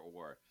either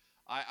or.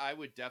 I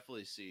would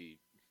definitely see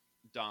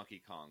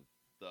Donkey Kong.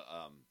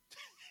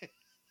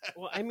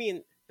 Well, I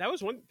mean, that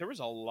was one. There was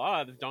a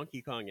lot of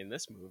Donkey Kong in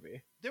this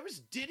movie. There was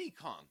Diddy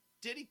Kong.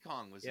 Diddy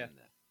Kong was Yeah. in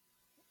that.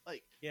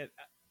 Like, Yeah,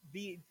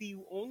 the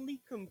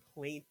only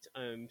complaint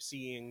I'm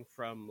seeing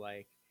from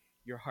like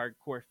your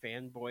hardcore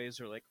fanboys,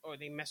 or like, oh,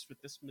 they messed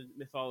with this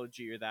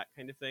mythology or that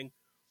kind of thing,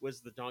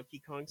 was the Donkey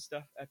Kong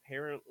stuff.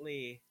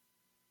 Apparently,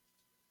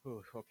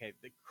 ooh, okay,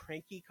 the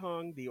Cranky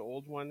Kong, the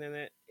old one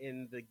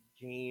in the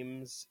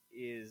games,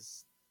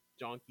 is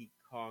Donkey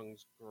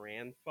Kong's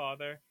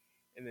grandfather,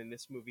 and then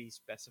this movie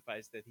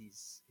specifies that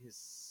he's his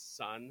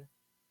son.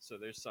 So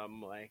there's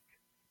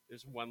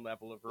one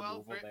level of well,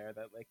 removal there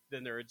that like the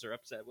nerds are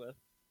upset with.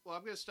 well,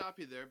 I'm going to stop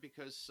you there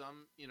because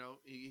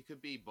he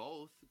could be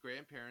both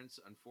grandparents,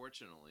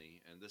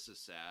 unfortunately, and this is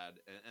sad,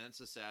 and it's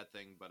a sad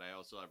thing, but I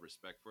also have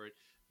respect for it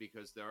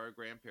because there are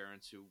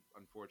grandparents who,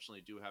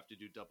 unfortunately, do have to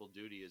do double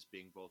duty as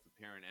being both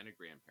a parent and a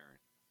grandparent.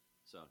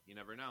 So you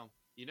never know.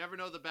 You never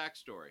know the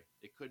backstory.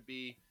 It could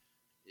be,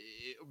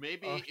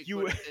 maybe it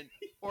You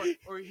could,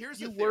 or here's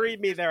you the theory. worried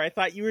me there. I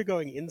thought you were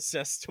going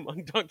incest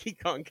among Donkey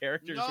Kong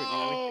characters when you were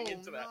No, looking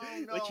into that.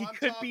 no, Like, he I'm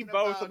could be talking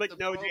both. about I'm like, the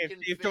no, broken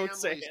Dave, don't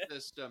say family it.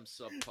 system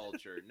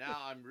subculture. Now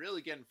I'm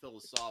really getting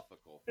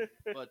philosophical,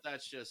 but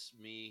that's just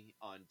me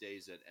on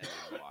days at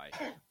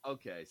NY.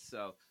 Okay,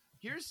 so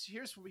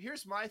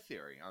here's my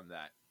theory on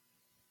that.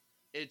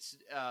 It's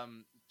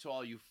to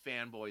all you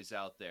fanboys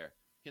out there,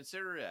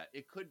 consider that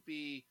it could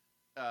be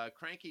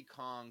Cranky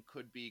Kong,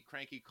 could be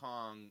Cranky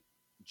Kong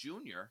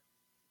Jr.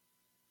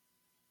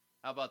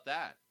 How about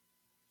that?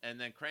 And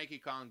then Cranky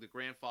Kong, the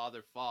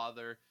grandfather,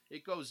 father.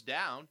 It goes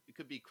down. It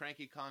could be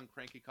Cranky Kong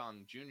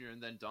Jr.,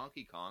 and then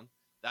Donkey Kong.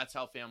 That's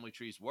how family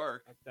trees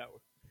work. That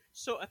would-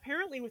 So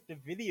apparently, with the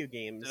video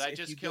games, Did I if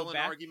just you kill go an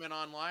back... argument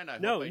online? I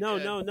No, hope I no,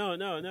 did.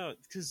 no.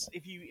 Because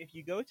if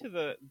you go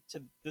to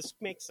this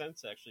makes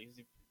sense actually. 'Cause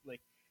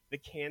like, the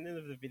canon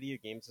of the video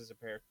games is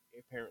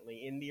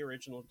apparently in the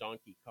original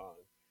Donkey Kong.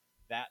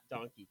 That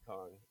Donkey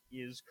Kong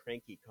is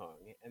Cranky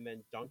Kong, and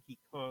then Donkey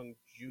Kong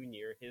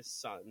Jr., his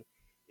son,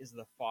 is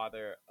the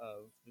father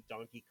of the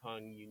Donkey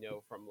Kong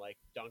from like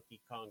Donkey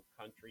Kong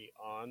Country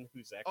on,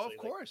 who's Oh, actually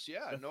of course,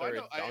 yeah. the No, I third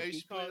know. I Donkey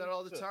used to play that Kong.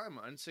 all the So- time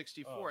on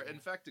 64. Oh, In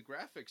yeah. fact, the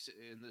graphics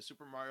in the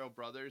Super Mario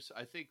Brothers,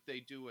 I think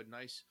they do a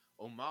nice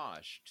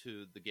homage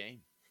to the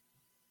game.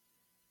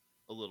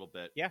 A little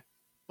bit. Yeah.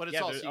 But it's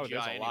yeah, all there's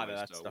CGI a lot of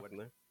anyways, that so stuff what- in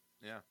there.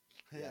 Yeah.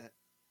 Yeah.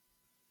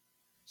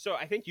 So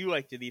I think you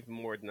liked it even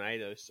more than I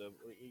do. So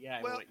yeah,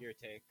 I Well- want your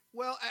take.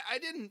 Well, I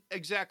didn't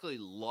exactly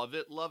love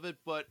it,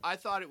 but I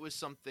thought it was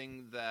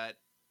something that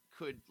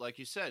could, like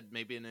you said,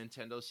 maybe a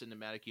Nintendo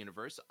Cinematic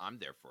Universe. I'm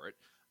there for it.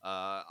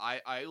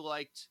 I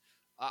liked.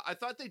 I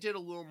thought they did a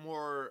little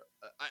more.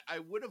 I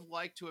would have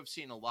liked to have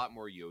seen a lot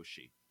more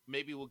Yoshi.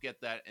 Maybe we'll get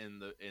that in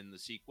the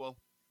sequel,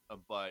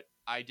 but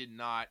I did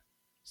not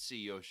see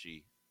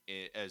Yoshi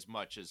as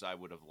much as I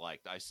would have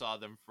liked. I saw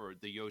them for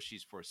the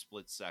Yoshis for a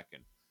split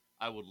second.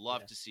 I would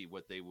love Yeah. to see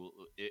what they will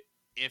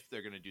if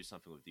they're going to do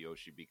something with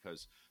Yoshi,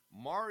 because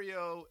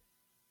Mario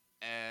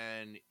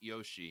and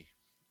Yoshi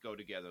go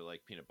together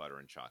like peanut butter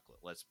and chocolate.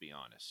 Let's be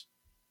honest.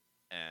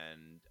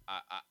 And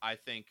I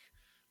think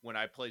when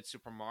I played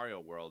Super Mario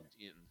World,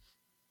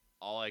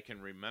 all I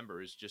can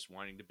remember is just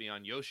wanting to be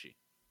on Yoshi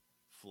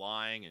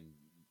flying and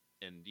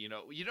you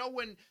know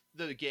when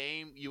the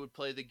game you would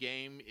play the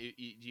game,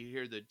 you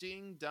hear the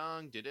ding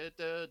dong da da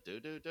da da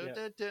da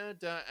da da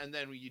da, and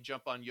then you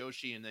jump on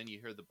Yoshi and then you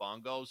hear the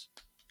bongos.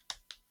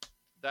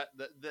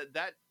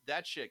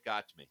 That shit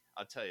got to me.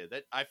 I'll tell you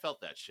that I felt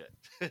that shit.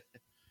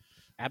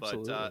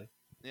 Absolutely. But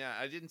yeah,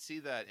 I didn't see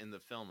that in the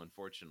film,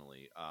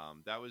 unfortunately.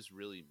 That was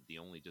really the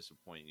only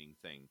disappointing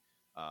thing.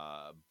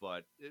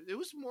 But it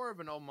was more of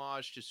an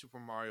homage to Super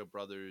Mario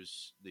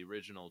Brothers, the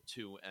original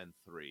 2 and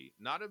 3.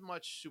 Not as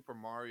much Super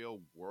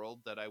Mario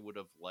World that I would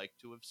have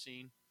liked to have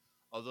seen,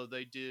 although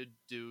they did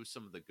do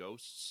some of the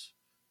ghosts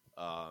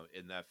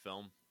in that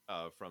film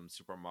from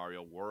Super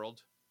Mario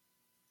World.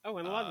 Oh,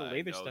 and a lot of the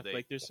later stuff,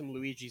 like there's some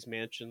Luigi's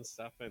Mansion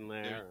stuff in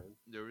there.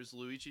 There was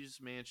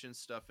Luigi's Mansion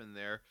stuff in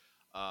there.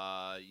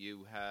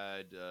 You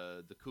had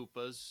the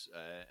Koopas,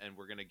 and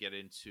we're going to get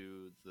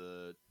into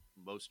the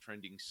most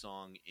trending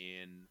song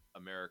in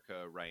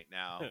America right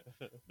now.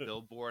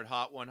 Billboard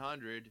Hot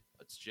 100.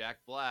 It's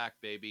Jack Black,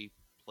 baby.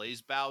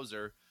 Plays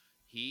Bowser.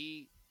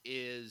 He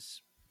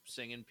is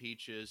singing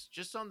Peaches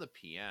just on the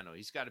piano.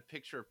 He's got a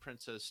picture of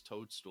Princess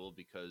Toadstool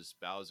because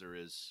Bowser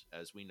is,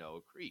 as we know,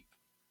 a creep.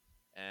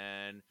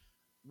 And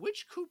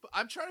which Koopa?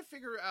 I'm trying to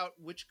figure out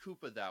which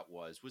Koopa that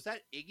was. Was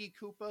that Iggy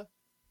Koopa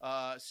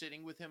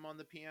sitting with him on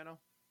the piano?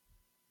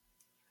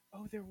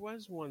 Oh, there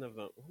was one of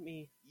them.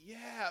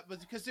 Yeah, but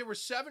because there were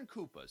 7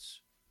 Koopas,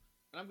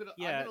 and I'm gonna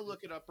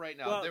look it up right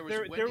now. Well, there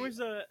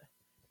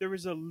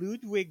was a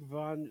Ludwig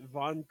von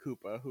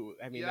Koopa who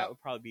that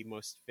would probably be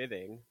most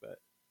fitting, but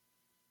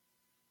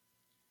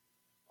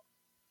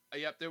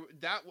yep,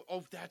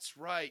 that's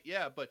right.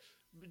 Yeah, but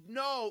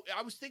no,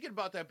 I was thinking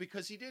about that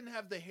because he didn't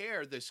have the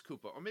hair. This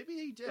Koopa, or maybe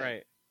he did.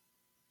 Right.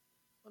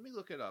 Let me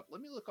look it up.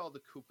 Let me look all the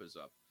Koopas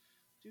up.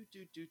 Do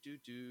the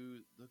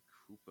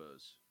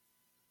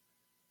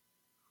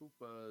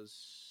Koopas.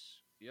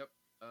 Yep.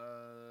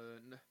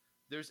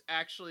 There's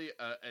actually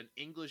an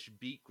English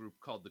beat group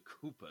called the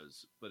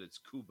Koopas, but it's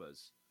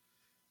Koobas.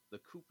 The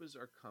Koopas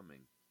are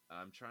coming.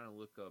 I'm trying to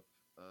look up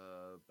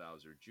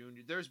Bowser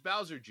Jr. There's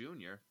Bowser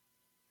Jr.,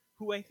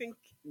 who I think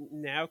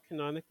now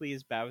canonically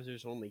is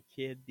Bowser's only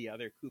kid. The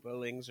other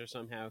Koopalings are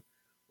somehow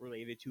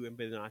related to him,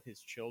 but not his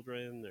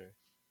children. Or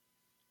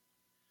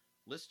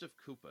list of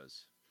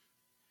Koopas.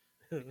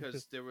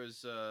 Because there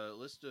was a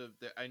list of,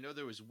 I know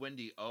there was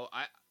Wendy O.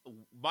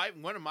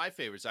 One of my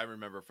favorites I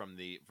remember from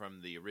the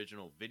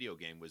original video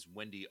game was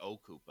Wendy O.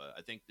 Koopa.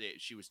 I think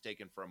she was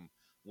taken from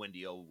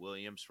Wendy O.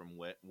 Williams from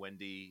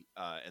Wendy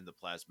and the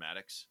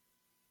Plasmatics.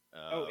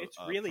 It's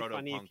really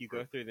funny if you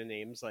go through the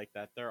names like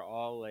that. They're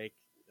all like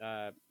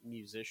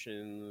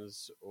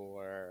musicians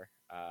or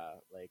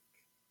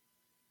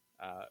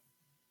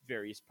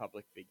various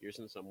public figures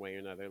in some way or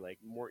another, like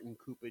Morton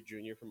Koopa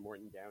Jr. from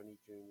Morton Downey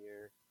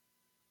Jr.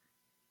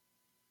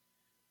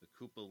 The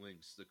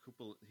Koopalings.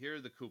 Here are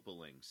the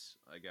Koopalings.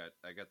 I got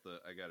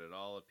it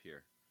all up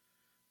here.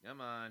 Come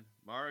on.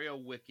 Mario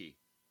Wiki.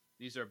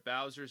 These are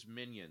Bowser's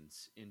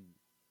minions. It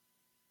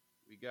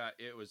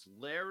was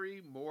Larry,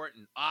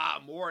 Morton.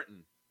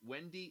 Morton.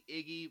 Wendy,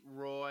 Iggy,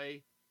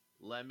 Roy,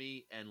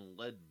 Lemmy, and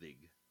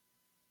Ludwig.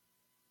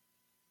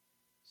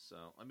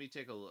 So let me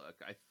take a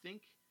look. I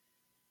think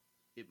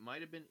it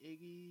might have been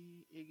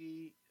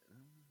Iggy.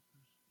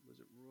 Was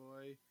it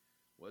Roy?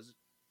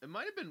 It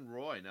might have been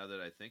Roy, now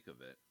that I think of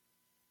it.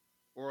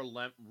 Or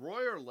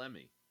Roy or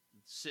Lemmy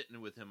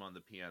sitting with him on the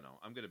piano.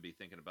 I'm going to be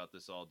thinking about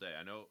this all day.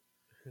 I know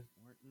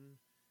Morton.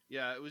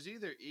 Yeah, it was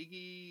either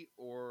Iggy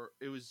or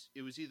it was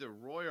either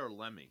Roy or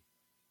Lemmy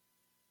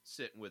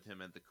sitting with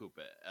him at the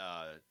Koopa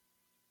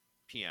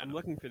piano. I'm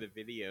looking for the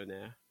video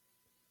now.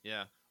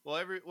 Yeah. Well,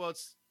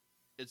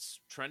 it's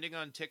trending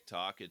on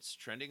TikTok. It's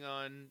trending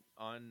on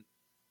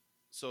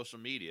social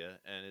media,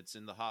 and it's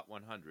in the Hot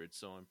 100.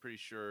 So I'm pretty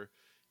sure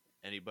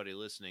anybody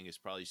listening is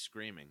probably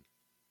screaming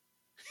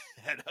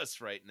at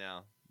us right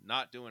now.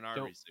 Not doing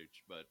our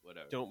research, but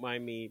whatever. Don't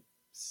mind me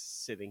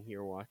sitting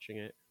here watching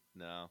it.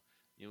 No,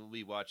 you'll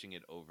be watching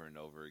it over and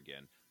over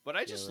again. But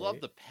I just love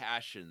the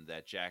passion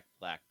that Jack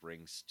Black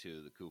brings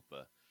to the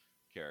Koopa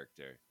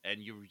character.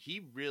 And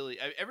he really...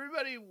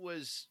 Everybody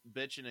was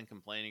bitching and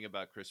complaining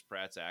about Chris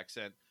Pratt's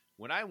accent.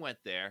 When I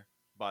went there,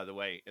 by the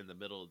way, in the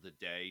middle of the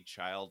day,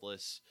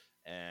 childless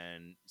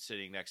and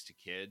sitting next to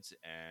kids,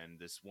 and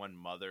this one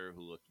mother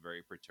who looked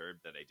very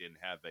perturbed that I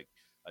didn't have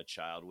a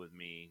child with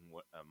me,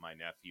 my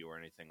nephew or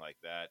anything like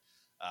that.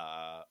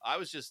 I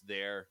was just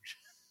there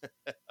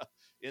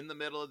in the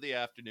middle of the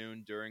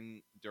afternoon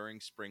during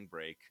spring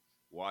break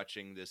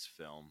watching this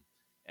film.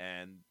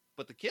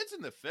 But the kids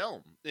in the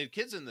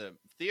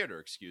theater,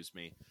 excuse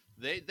me,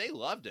 they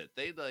loved it.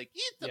 They like,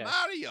 eat the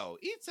Mario,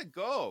 eat the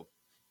go.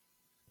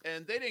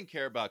 And they didn't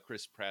care about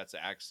Chris Pratt's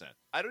accent.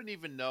 I don't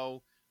even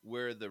know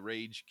where the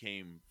rage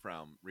came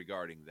from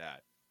regarding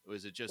that.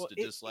 Was it just a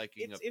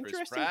disliking of Chris Pratt? It's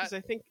interesting because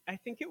I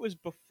think it was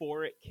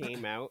before it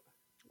came out.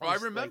 Oh, I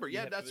remember.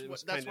 That's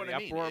what I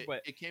mean. Uproar,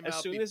 but it came out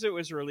as soon as it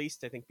was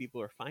released. I think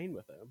people are fine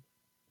with him.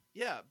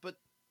 Yeah, but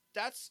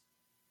this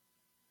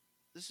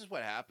is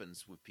what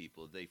happens with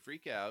people. They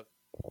freak out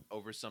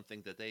over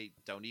something that they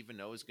don't even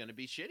know is going to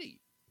be shitty.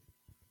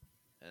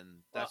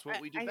 And Well, that's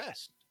what we do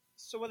best.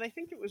 So what I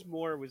think it was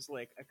more was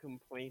like a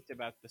complaint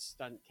about the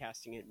stunt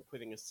casting it and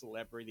putting a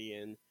celebrity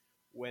in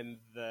when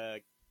the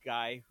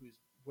guy who's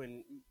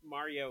when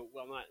Mario,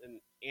 well, not an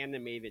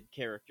animated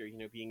character,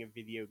 being a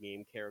video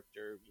game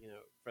character,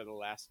 for the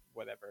last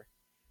whatever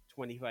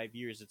 25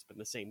 years, it's been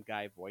the same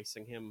guy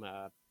voicing him.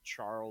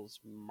 Charles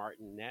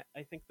Martinet,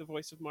 I think the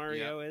voice of Yep.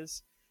 Mario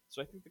is.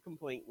 So I think the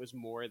complaint was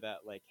more that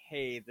like,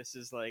 hey, this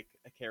is like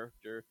a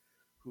character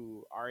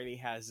who already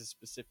has a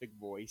specific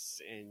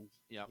voice, and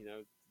Yep.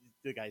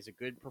 the guy's a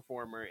good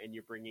performer, and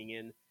you're bringing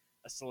in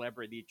a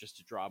celebrity just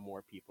to draw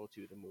more people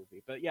to the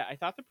movie. But yeah, I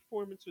thought the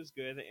performance was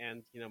good,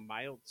 and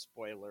mild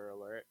spoiler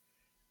alert,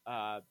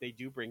 they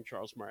do bring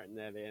Charles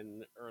Martinet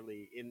in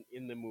early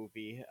in the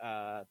movie.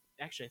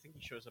 Actually, I think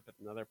he shows up at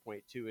another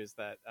point too. Is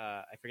that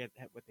I forget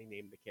what they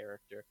named the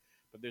character,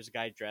 but there's a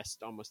guy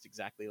dressed almost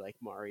exactly like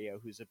Mario,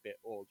 who's a bit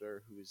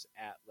older, who's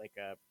at like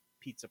a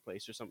pizza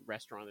place or some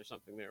restaurant or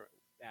something there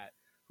at,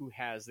 who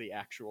has the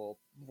actual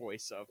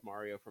voice of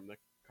Mario from the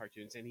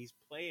cartoons, and he's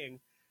playing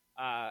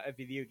a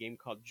video game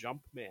called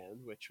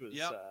Jumpman, which was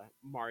Yep.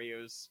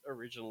 Mario's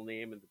original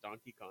name in the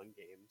Donkey Kong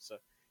game. So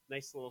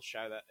nice little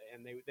shout out,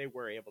 and they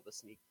were able to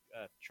sneak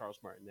Charles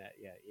Martinet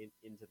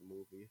into the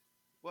movie.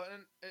 Well,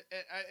 and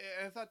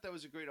I thought that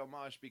was a great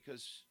homage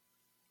because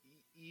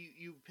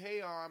you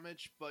pay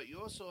homage, but you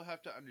also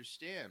have to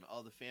understand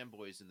all the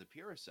fanboys and the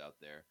purists out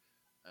there.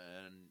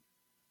 And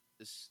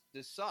this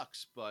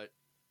sucks, but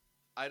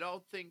I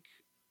don't think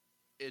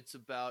it's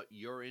about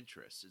your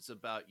interests. It's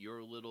about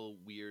your little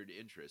weird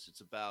interests.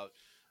 It's about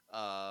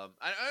I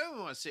don't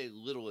want to say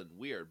little and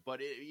weird, but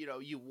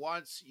you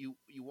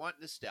want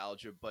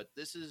nostalgia, but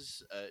this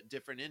is a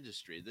different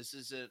industry. This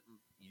isn't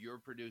you're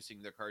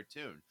producing the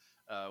cartoon.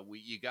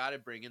 You got to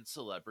bring in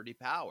celebrity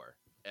power,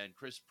 and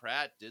Chris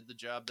Pratt did the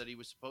job that he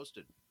was supposed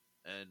to,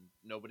 and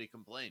nobody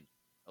complained.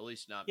 At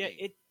least not Yeah,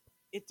 me.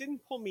 it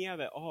didn't pull me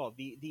out at all.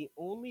 The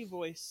only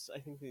voice I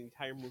think the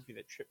entire movie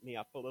that tripped me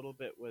up a little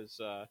bit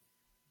was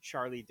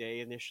Charlie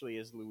Day initially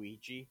as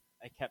Luigi.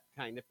 I kept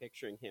kind of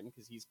picturing him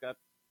because he's got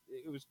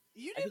it was.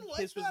 You I didn't think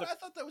like his was that? the I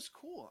thought that was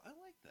cool. I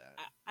like that.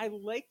 I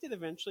liked it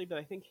eventually, but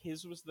I think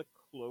his was the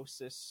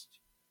closest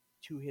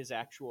to his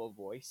actual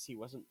voice. He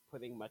wasn't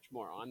putting much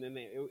more on, and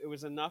it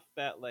was enough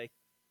that like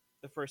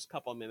the first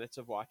couple minutes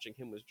of watching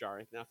him was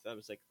jarring enough that I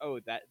was like, oh,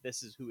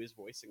 this is who is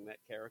voicing that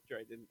character.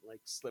 I didn't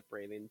like slip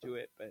right into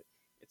it, but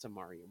it's a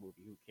Mario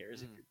movie. Who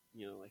cares if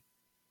you're like.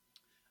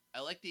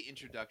 I like the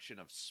introduction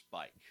of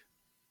Spike.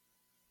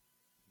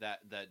 That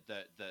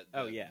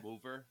Oh, yeah.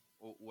 mover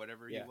or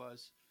whatever Yeah. he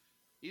was.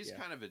 He's Yeah.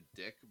 kind of a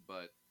dick,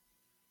 but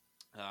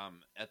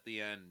at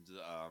the end,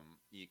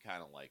 you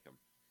kind of like him.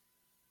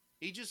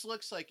 He just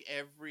looks like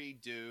every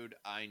dude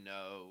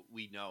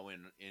we know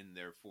in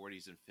their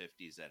 40s and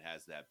 50s that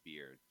has that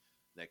beard.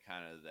 That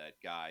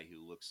guy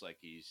who looks like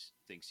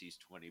thinks he's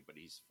 20 but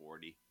he's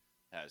 40,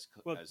 has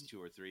Well,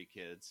 2 or 3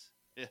 kids.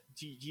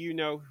 Do you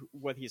know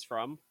what he's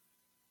from?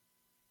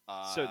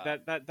 So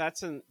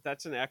that's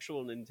an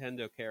actual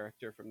Nintendo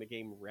character from the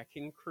game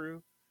Wrecking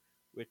Crew,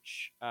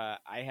 which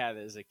I had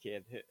as a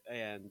kid,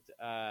 and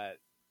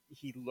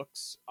he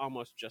looks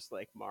almost just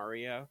like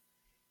Mario.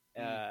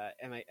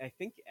 And I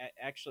think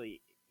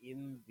actually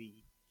in the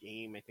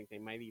game, I think they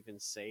might even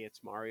say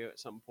it's Mario at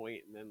some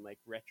point, and then like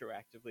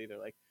retroactively they're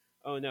like,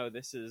 "Oh no,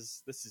 this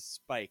is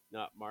Spike,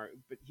 not Mario."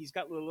 But he's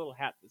got a little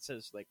hat that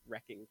says like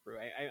Wrecking Crew.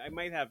 I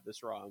might have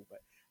this wrong,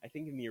 but I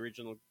think in the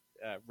original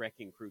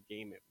Wrecking Crew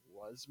game it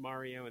was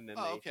Mario, and then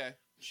okay.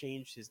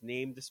 changed his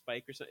name to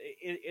Spike or something.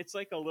 It's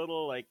like a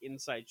little like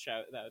inside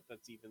shout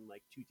that's even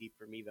like too deep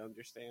for me to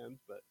understand.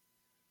 But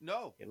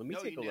No, let me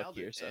take a look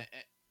here. So.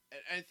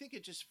 And I think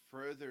it just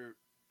further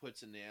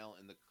puts a nail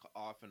in the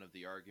coffin of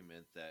the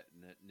argument that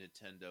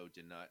Nintendo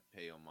did not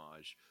pay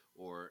homage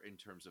or, in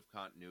terms of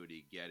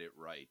continuity, get it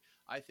right.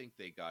 I think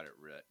they got it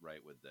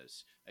right with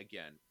this.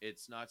 Again,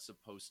 it's not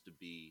supposed to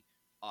be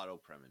Otto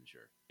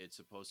Preminger. It's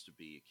supposed to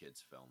be a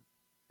kid's film,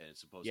 and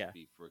it's supposed to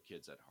be for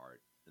kids at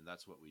heart. And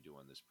that's what we do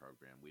on this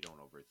program. We don't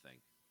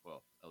overthink.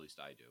 Well, at least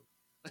I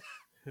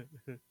do.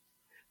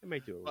 I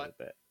might do a little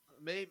bit.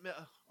 Maybe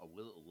a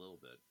little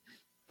bit.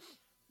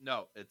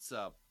 No, it's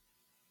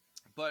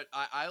but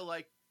I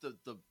like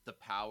the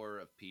power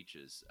of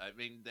Peaches. I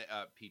mean,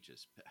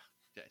 Peaches.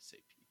 Did I say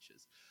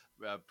Peaches?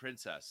 The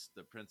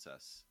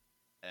princess,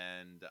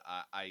 and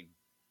I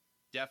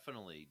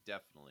definitely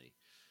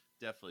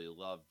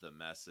love the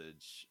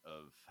message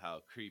of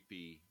how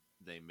creepy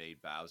they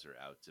made Bowser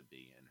out to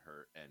be, and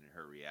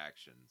her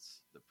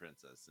reactions, the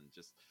princess, and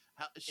just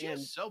how she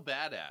was so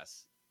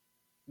badass.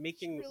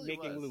 Making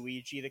was.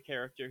 Luigi the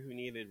character who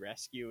needed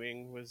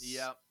rescuing was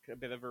a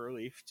bit of a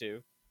relief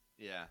too.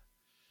 Yeah.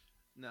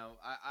 No,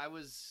 I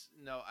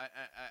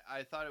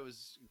thought it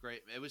was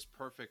great. It was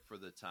perfect for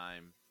the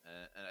time,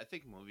 and I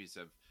think movies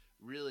have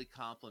really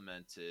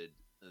complemented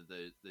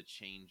the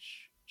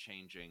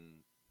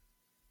changing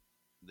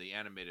the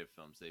animated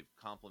films. They've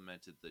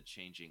complemented the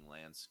changing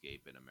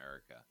landscape in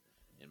America,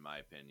 in my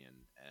opinion.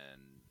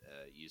 And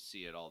you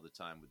see it all the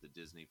time with the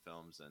Disney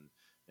films, and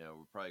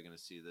we're probably going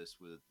to see this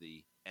with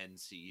the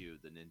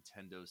NCU, the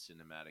Nintendo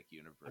Cinematic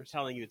Universe. I'm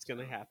telling you, it's going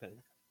to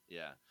happen.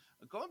 Yeah,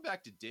 going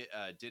back to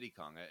Diddy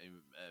Kong,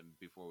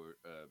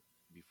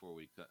 before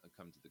we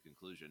come to the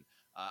conclusion,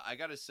 I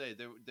got to say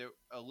there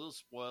a little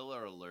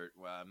spoiler alert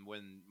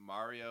when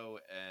Mario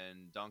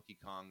and Donkey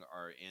Kong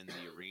are in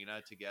the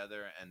arena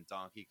together, and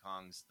Donkey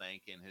Kong's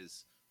thanking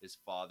his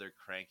father,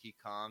 Cranky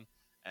Kong,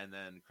 and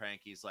then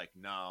Cranky's like,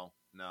 no,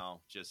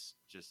 just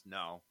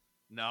no.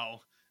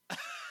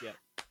 Yeah.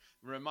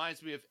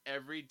 Reminds me of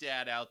every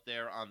dad out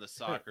there on the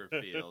soccer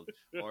field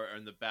or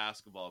in the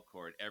basketball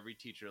court. Every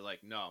teacher like,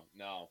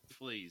 no,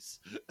 please.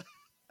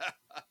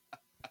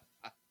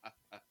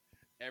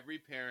 Every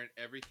parent,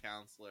 every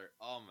counselor.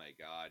 Oh my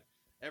God.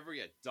 Every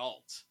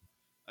adult.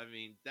 I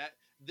mean, that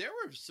there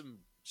were some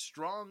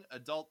strong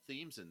adult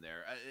themes in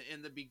there.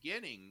 In the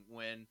beginning,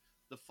 when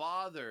the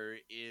father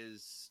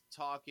is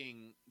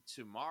talking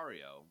to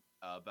Mario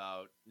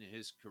about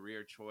his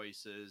career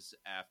choices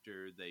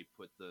after they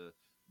put the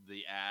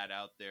ad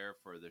out there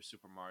for their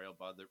Super Mario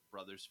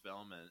Brothers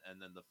film,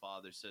 and then the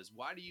father says,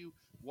 why do you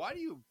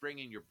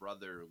bringing your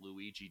brother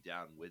Luigi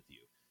down with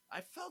you? I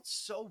felt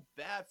so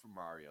bad for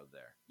Mario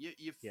there.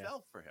 You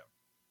felt for him.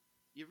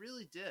 You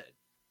really did.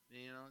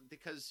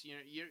 Because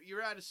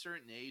you're at a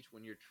certain age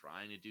when you're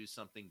trying to do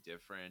something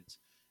different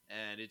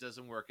and it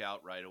doesn't work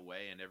out right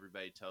away, and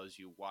everybody tells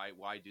you why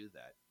do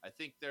that. I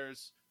think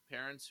there's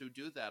parents who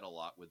do that a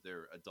lot with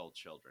their adult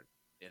children.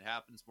 It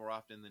happens more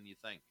often than you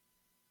think.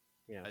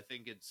 Yeah. I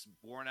think it's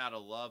born out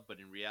of love, but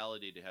in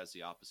reality, it has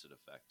the opposite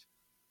effect.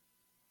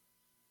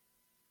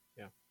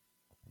 Yeah.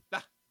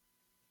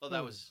 Well,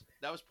 that was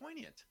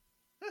poignant.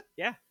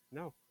 Yeah.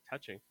 No,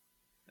 touching.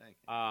 Thank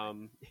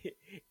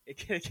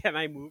you. Can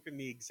I move in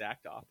the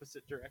exact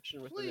opposite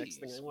direction with the next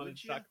thing I Please, wanted would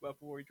to ya? talk about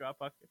before we drop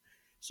off?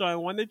 So I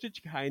wanted to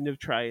kind of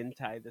try and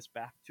tie this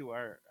back to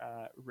our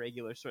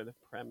regular sort of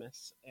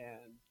premise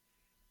and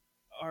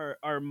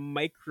our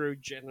micro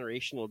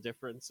generational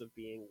difference of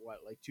being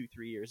like 2-3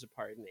 years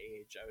apart in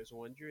age. I was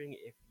wondering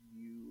if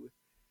you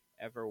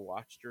ever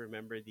watched or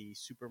remember the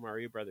Super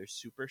Mario Brothers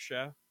Super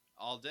Show.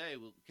 All day.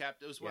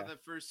 It was one of the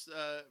first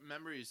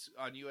memories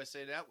on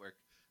USA Network.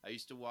 I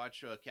used to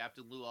watch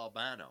Captain Lou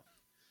Albano.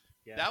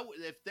 Yeah.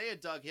 If they had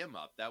dug him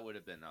up, that would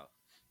have been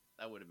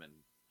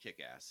kick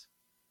ass.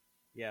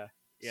 Yeah.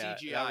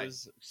 CGI.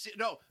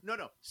 No.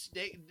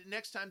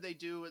 Next time they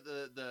do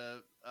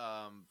the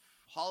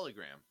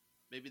hologram,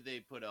 maybe they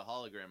put a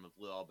hologram of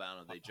Lou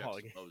Albano. They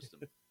juxtaposed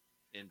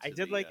him. I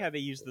did like how they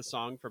used the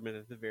song from it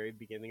at the very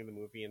beginning of the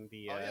movie in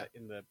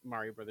the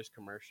Mario Brothers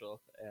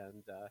commercial,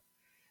 and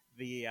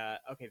the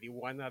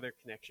one other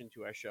connection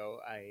to our show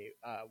I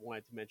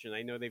wanted to mention.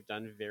 I know they've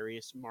done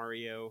various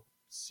Mario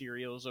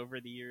cereals over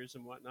the years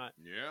and whatnot.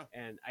 Yeah.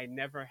 And I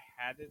never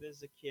had it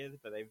as a kid,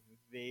 but I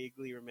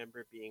vaguely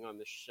remember being on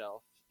the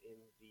shelf in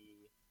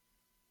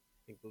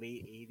the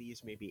late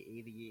 80s, maybe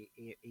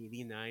 88,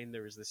 89.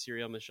 There was the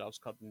cereal on the shelves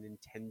called the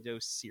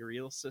Nintendo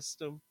Cereal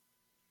System.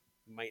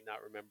 You might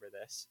not remember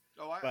this.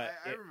 Oh, I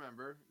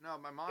remember. No,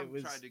 my mom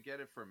tried to get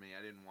it for me.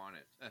 I didn't want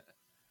it.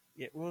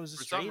 Yeah, well, it was a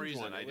for strange some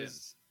reason one. I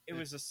didn't. It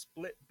was a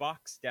split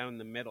box down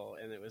the middle,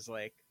 and it was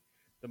like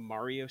the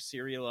Mario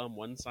cereal on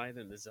one side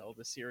and the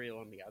Zelda cereal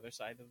on the other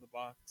side of the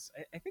box.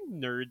 I think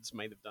Nerds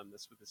might have done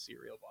this with the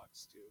cereal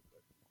box too,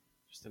 but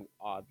just an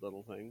odd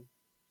little thing.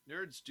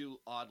 Nerds do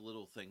odd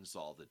little things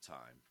all the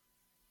time.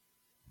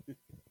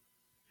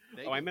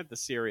 I meant the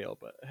cereal,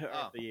 but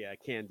the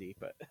candy.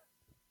 But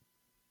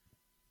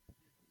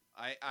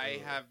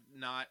I have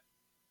not.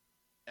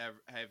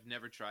 I've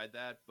never tried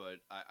that, but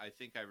I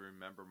think I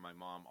remember my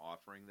mom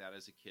offering that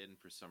as a kid, and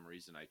for some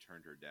reason I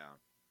turned her down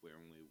when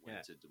we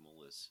went to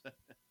Demoulas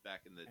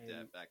back in the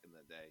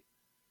day.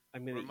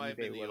 I'm gonna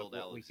eBay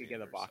what we could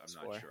get a box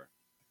I'm not sure.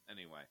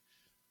 Anyway,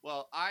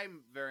 well,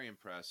 I'm very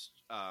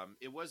impressed.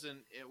 It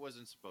wasn't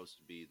supposed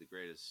to be the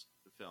greatest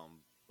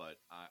film, but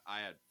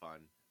I had fun.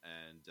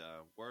 And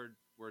word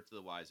to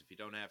the wise: if you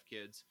don't have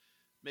kids,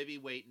 maybe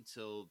wait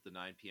until the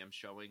 9 p.m.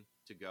 showing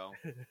to go.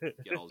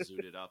 Get all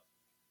zooted up.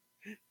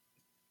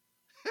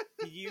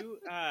 You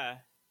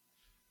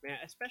man,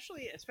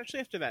 especially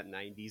after that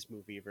 90s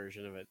movie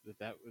version of it,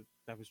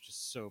 that was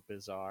just so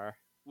bizarre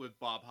with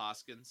Bob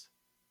Hoskins.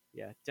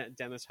 Yeah,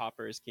 Dennis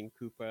Hopper is King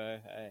Koopa.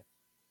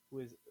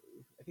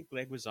 I think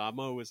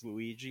Leguizamo was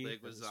Luigi.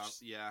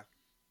 Yeah,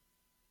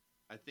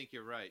 I think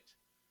you're right.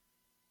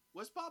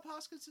 Was Bob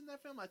Hoskins in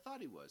that film? I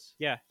thought he was.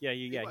 Yeah,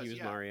 he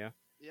was Mario.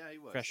 Yeah, he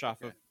was. Fresh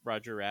off of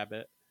Roger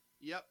Rabbit.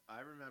 Yep, I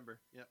remember.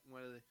 Yep,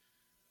 what are they?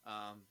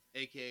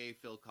 AKA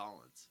Phil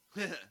Collins.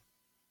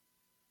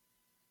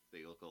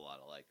 They look a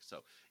lot alike.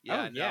 So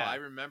yeah, no, I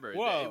remember.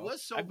 Whoa, it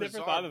was so I've bizarre.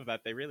 never thought of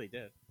that. They really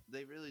did.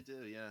 They really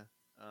do. Yeah.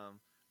 I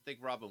think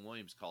Robin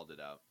Williams called it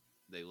out.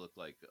 They looked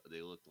like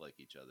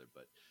each other.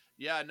 But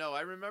yeah, no,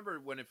 I remember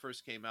when it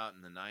first came out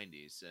in the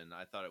 90s, and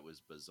I thought it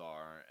was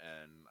bizarre,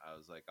 and I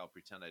was like, I'll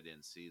pretend I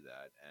didn't see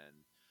that.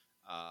 And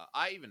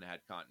I even had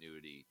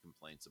continuity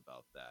complaints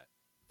about that.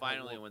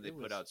 finally, well, when they it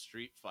put was- out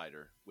Street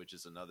Fighter, which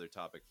is another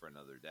topic for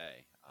another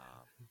day,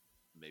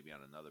 maybe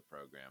on another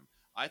program,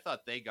 I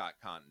thought they got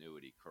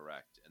continuity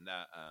correct, and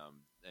that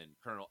and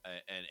Colonel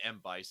and M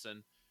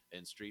Bison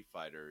in Street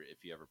Fighter,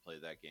 if you ever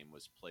played that game,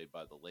 was played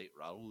by the late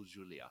Raul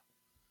Julia.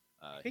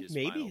 I think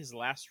maybe his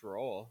last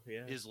role.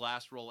 Yeah, his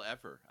last role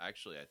ever,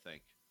 actually, I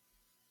think.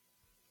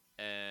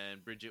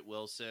 And Bridget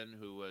Wilson,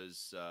 who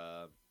was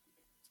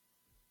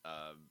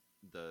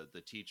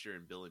the teacher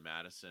in Billy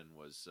Madison,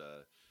 was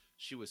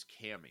she was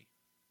Cammy.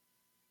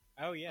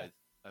 Oh yeah.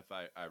 If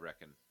I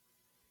reckon.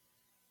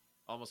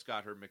 Almost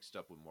got her mixed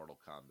up with Mortal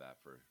Kombat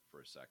for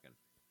a second.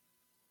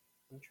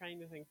 I'm trying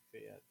to think.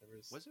 Yeah, there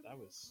was it? that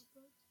was.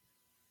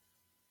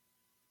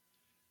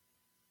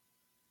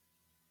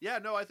 Yeah,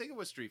 no, I think it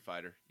was Street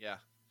Fighter. Yeah.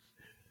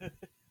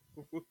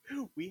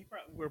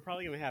 We're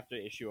probably gonna have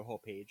to issue a whole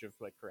page of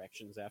like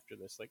corrections after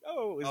this. Like,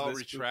 oh, is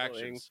this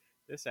retractions?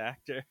 This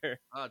actor?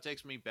 Oh, it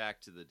takes me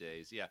back to the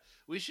days. Yeah,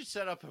 we should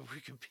set up a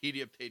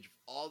Wikipedia page of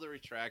all the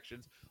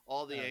retractions,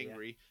 all the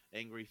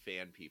angry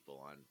fan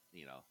people on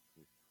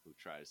who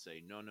try to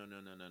say no.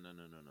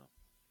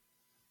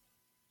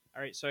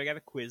 All right, so I got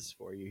a quiz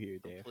for you here,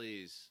 Dave. Oh,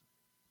 please.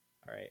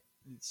 All right,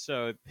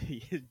 so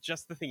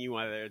just the thing you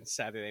wanted on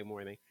Saturday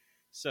morning.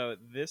 So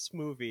this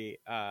movie,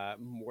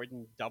 more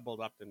than doubled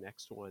up the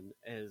next one,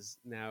 is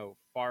now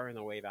far and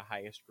away the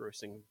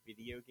highest-grossing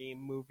video game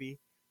movie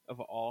of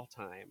all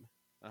time.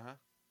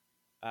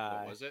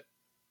 What was it?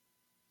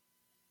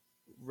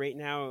 Right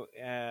now,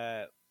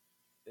 I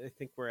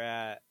think we're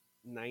at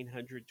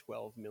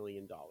 $912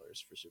 million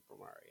for Super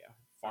Mario.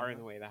 Far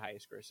and away the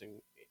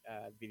highest-grossing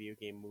video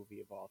game movie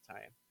of all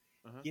time.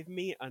 Give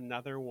me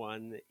another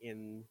one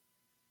in...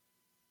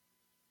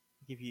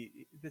 Give you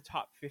the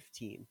top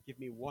 15. Give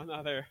me one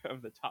other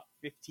of the top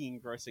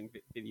 15 grossing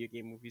video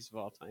game movies of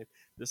all time.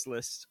 This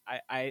list,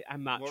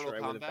 I'm not Mortal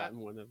sure Kombat? I would have gotten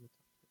one of the top.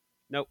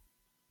 Nope.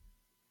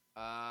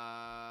 Oh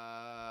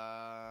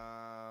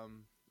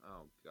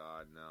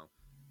God, no,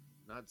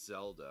 not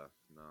Zelda.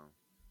 No.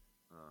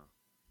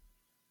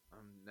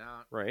 I'm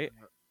not Right.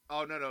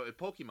 Oh no,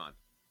 Pokemon.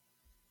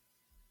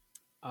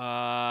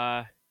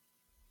 No,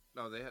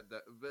 they had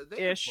that.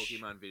 They had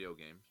Pokemon video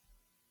games.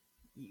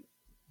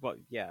 Well,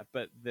 yeah,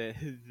 but the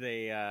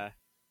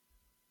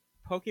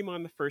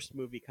Pokemon, the first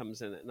movie,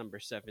 comes in at number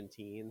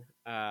 17.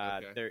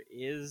 Okay. There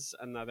is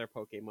another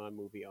Pokemon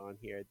movie on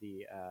here,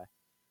 the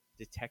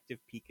Detective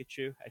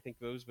Pikachu. I think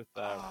those with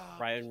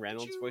Ryan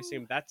Reynolds Pikachu!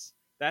 voicing him. That's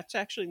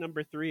actually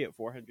number 3 at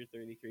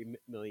 433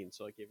 million.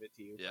 So I give it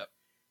to you. Yep.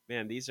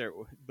 Man, these are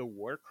the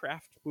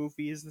Warcraft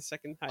movie is the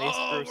second highest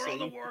Oh, grossing.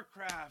 World of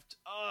Warcraft!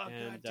 Oh,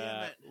 And God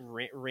damn it!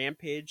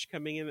 Rampage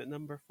coming in at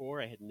number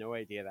 4. I had no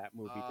idea that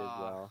movie did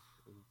well.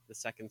 The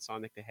second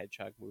Sonic the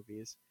Hedgehog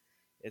movies.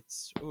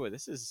 It's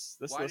this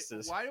list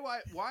is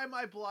Why am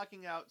I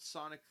blocking out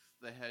Sonic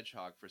the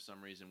Hedgehog for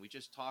some reason? We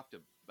just talked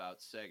about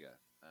Sega.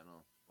 I don't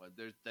know. Well,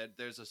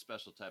 there's a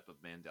special type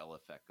of Mandela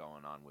effect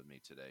going on with me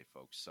today,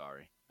 folks.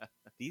 Sorry.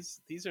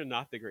 these are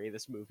not the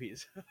greatest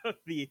movies.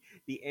 the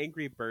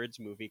Angry Birds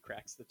movie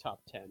cracks the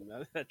top 10.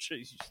 That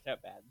shows you just how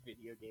bad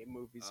video game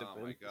movies have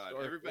been. Oh my God!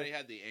 Everybody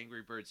had the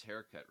Angry Birds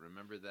haircut.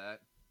 Remember that?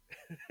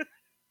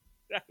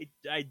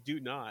 I do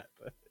not.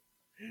 But...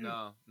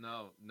 No.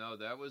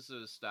 That was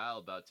a style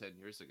about 10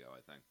 years ago,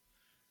 I think.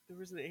 There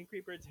was an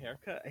Angry Birds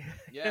haircut.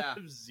 Yeah.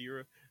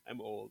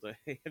 I'm old. I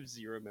have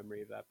zero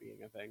memory of that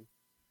being a thing.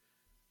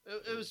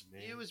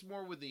 It was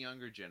more with the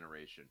younger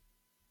generation,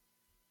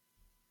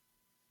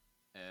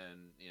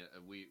 and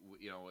we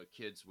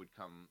kids would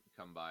come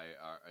by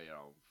our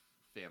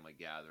family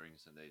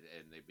gatherings, and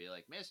they'd be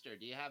like, "Mister,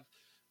 do you have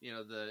do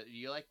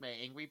you like my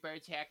Angry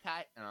Birds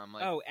haircut?" And I'm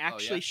like,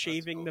 actually yeah,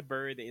 shaving the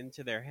bird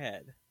into their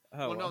head.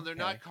 Oh, well, no, okay. they're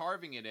not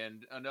carving it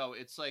in. No,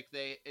 it's like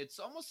it's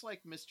almost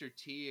like Mr.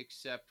 T,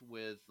 except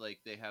with like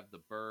they have the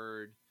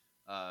bird.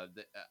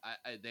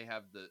 They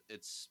have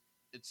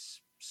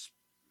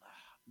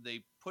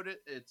they put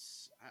it.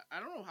 I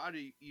don't know how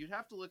to. You'd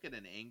have to look at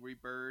an Angry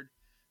Bird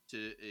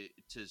to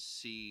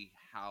see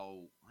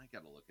how. I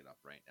gotta look it up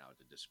right now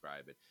to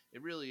describe it.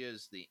 It really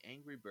is the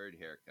Angry Bird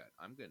haircut.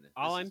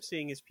 I'm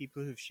seeing is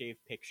people who've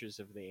shaved pictures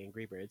of the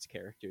Angry Birds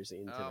characters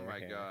into their hair. Oh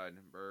my God,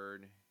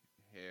 bird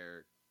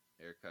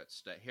haircut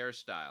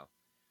hairstyle.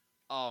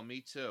 Oh,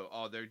 me too.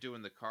 Oh, they're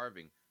doing the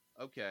carving.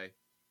 Okay.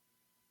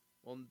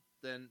 Well,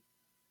 then,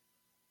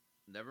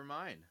 never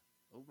mind.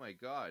 Oh my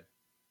God.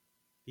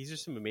 These are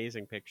some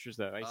amazing pictures,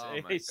 though.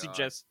 I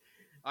suggest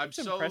I'm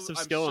some impressive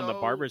skill on the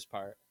barber's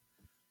part.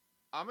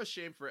 I'm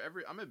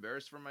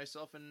embarrassed for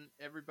myself and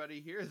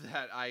everybody here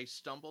that I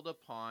stumbled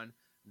upon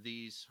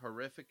these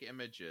horrific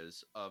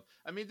images of.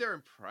 I mean, they're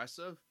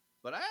impressive,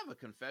 but I have a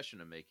confession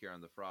to make here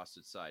on the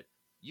Frosted Side.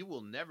 You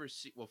will never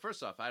see. Well,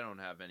 first off, I don't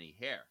have any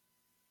hair,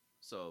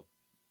 so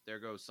there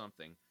goes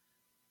something.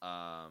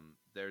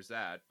 There's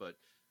that. But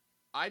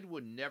I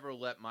would never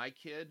let my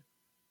kid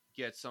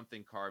get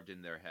something carved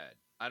in their head.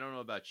 I don't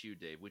know about you,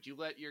 Dave. Would you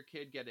let your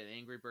kid get an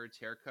Angry Birds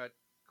haircut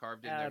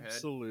carved in their head?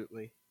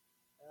 Absolutely.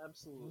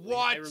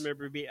 What? I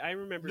remember being a kid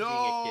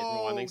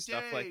and wanting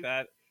stuff like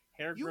that.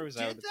 hair You grows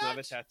did out. It's not a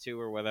that? tattoo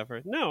or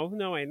whatever.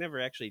 No, I never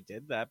actually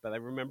did that, but I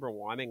remember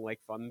wanting like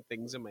fun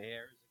things in my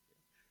hair.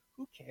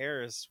 Who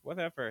cares?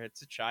 Whatever.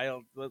 It's a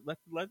child. Let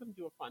them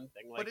do a fun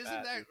thing like But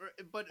isn't that.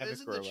 that? But have it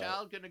isn't the grow out.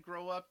 child going to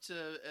grow up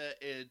to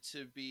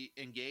be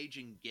engage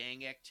in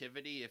gang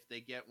activity if they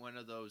get one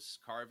of those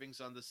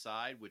carvings on the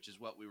side, which is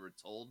what we were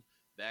told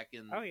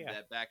Oh,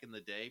 yeah. back in the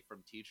day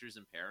from teachers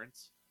and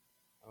parents?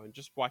 Oh, and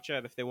just watch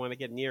out if they want to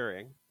get an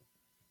earring.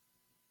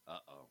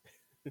 Uh-oh.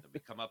 They'll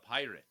become a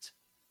pirate.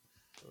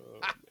 Oh,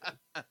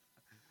 man.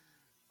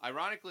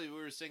 Ironically, we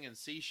were singing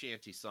sea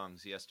shanty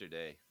songs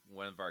yesterday.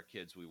 One of our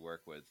kids we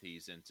work with,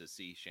 he's into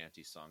sea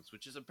shanty songs,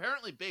 which is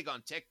apparently big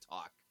on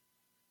TikTok.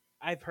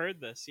 I've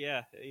heard this,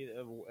 yeah,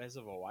 as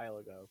of a while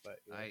ago, but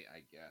yeah.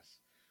 I guess.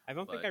 I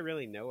don't think I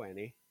really know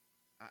any.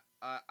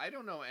 I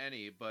don't know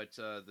any, but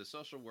the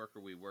social worker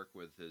we work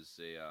with is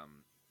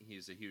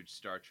he's a huge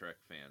Star Trek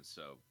fan,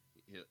 so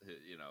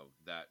you know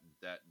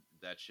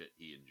that shit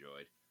he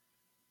enjoyed.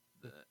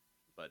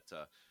 But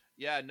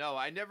yeah, no,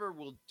 I never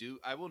will do.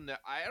 I will.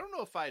 I don't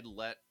know if I'd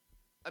let.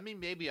 I mean,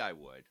 maybe I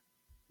would.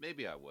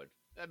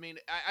 I mean,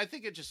 I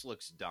think it just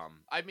looks dumb.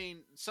 I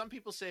mean, some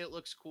people say it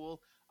looks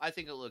cool. I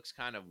think it looks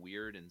kind of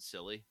weird and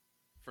silly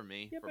for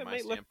me, from my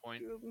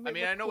standpoint. I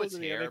mean, I know it's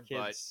hair,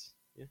 but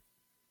yeah.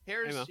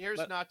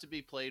 hair's not to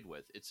be played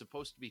with. It's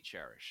supposed to be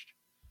cherished.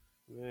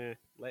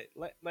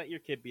 Let your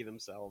kid be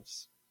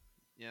themselves.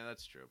 Yeah,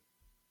 that's true.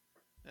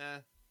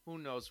 Who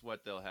knows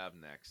what they'll have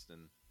next,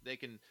 and they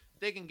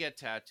can get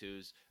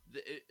tattoos.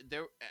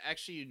 They're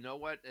actually, you know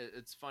what?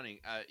 It's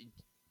funny.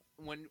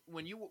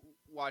 When you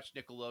watched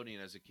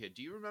Nickelodeon as a kid,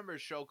 do you remember a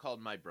show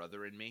called My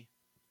Brother and Me?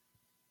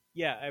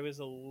 Yeah, I was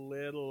a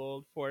little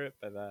old for it,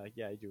 but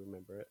yeah, I do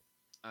remember it.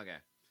 Okay.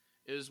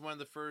 It was one of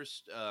the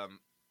first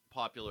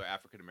popular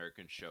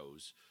African-American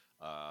shows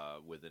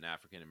with an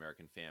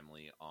African-American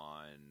family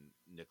on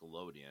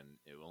Nickelodeon.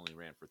 It only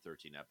ran for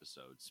 13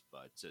 episodes,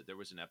 but there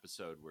was an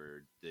episode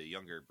where the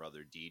younger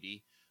brother,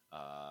 Dee,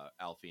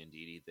 Alfie and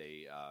Dee,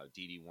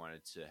 Dee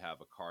wanted to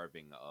have a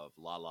carving of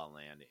La La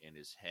Land in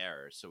his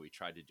hair, so he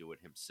tried to do it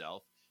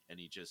himself, and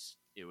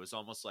it was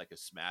almost like a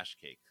smash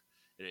cake.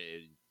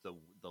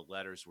 The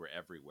letters were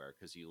everywhere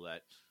because he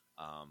let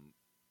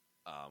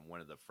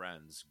one of the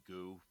friends,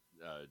 Goo,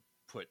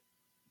 put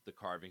the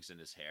carvings in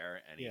his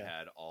hair, and he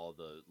had all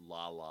the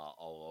La La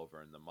all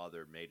over, and the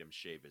mother made him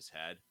shave his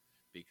head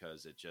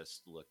because it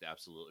just looked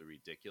absolutely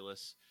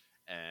ridiculous.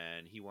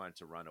 And he wanted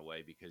to run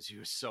away because he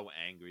was so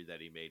angry that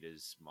he made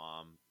his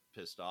mom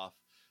pissed off.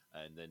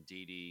 And then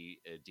Dee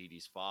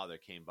Dee's father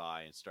came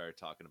by and started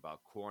talking about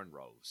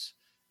cornrows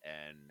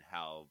and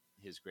how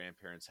his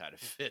grandparents had a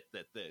fit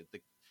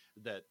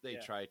that they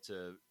tried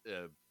to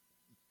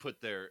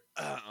put their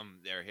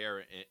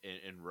hair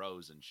in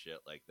rows and shit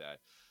like that.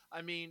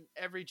 I mean,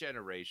 every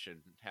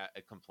generation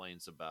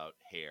complains about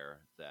hair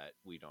that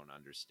we don't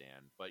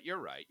understand. But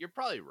you're right. You're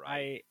probably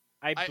right.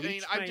 I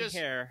bleached my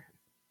hair.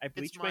 I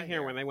bleached my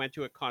hair when I went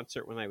to a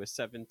concert when I was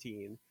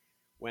 17.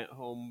 Went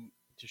home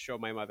to show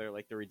my mother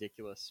like the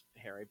ridiculous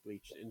hair I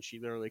bleached, and she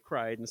literally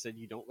cried and said,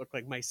 "You don't look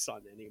like my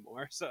son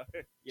anymore." So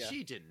yeah,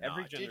 she did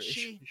not. Did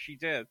she? She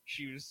did.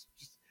 She was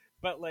just,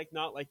 but like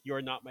not like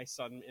 "You're not my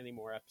son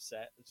anymore"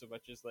 upset, so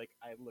much as like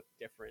I look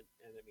different,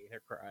 and it made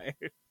her cry.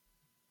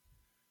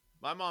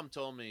 My mom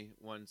told me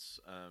once,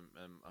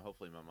 and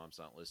hopefully my mom's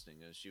not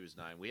listening. As she was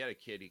 9, we had a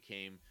kid. He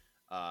came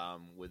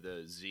with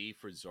a Z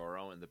for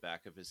Zorro in the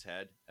back of his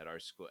head at our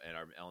school, at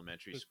our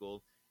elementary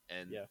school,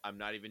 and I'm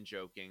not even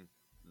joking.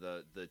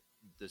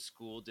 The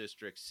school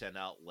district sent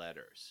out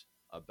letters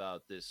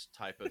about this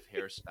type of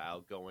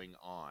hairstyle going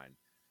on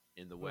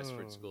in the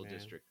Westford School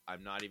District.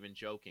 I'm not even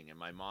joking. And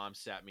my mom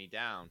sat me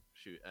down.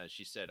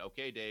 She said,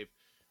 "Okay, Dave,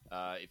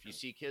 if you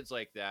see kids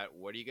like that,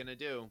 what are you gonna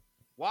do?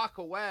 Walk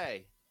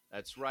away."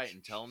 That's right,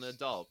 and tell an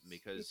adult,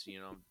 because you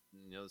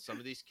know some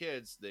of these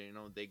kids, they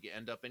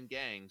end up in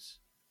gangs.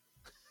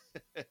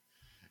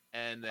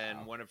 And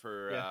then one of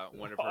her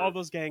all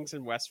those gangs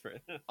in Westford,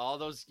 all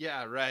those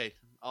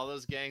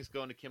gangs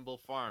going to Kimball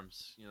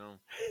Farms,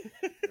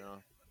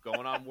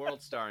 going on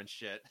World Star and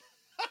shit.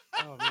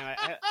 Oh man,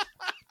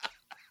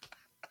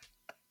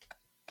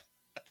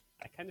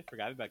 I kind of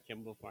forgot about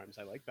Kimball Farms.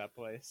 I like that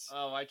place.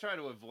 Oh, I try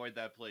to avoid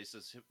that place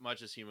as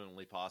much as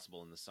humanly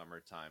possible in the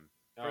summertime.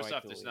 First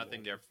off, there's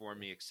nothing there for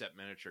me except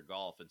miniature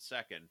golf, and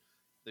second,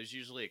 there's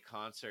usually a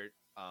concert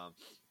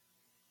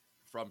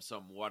from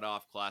some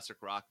one-off classic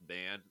rock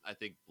band. I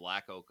think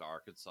Black Oak,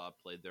 Arkansas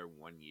played there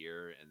one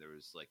year, and there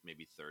was like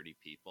maybe 30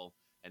 people,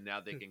 and now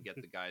they can get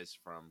the guys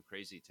from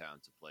Crazy Town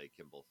to play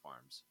Kimball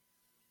Farms.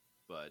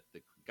 But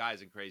the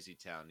guys in Crazy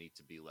Town need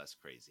to be less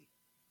crazy.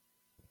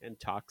 And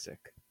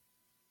toxic.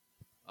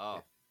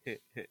 Oh,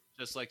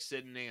 just like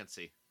Sid and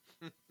Nancy.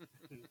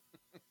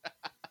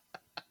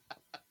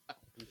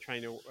 I'm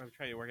trying to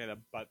work at a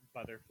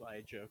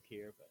butterfly joke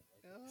here, but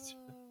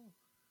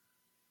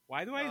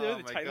why do I know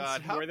the titles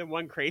of more than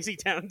one Crazy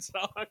Town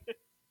song?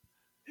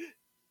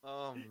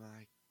 Oh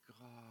my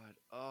god!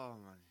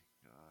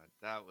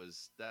 That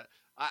was that.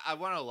 I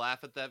want to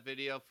laugh at that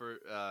video for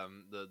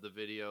the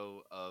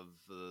video of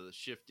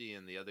Shifty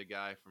and the other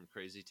guy from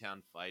Crazy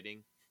Town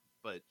fighting,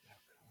 but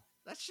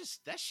that's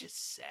just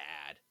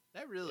sad.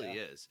 That really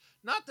is.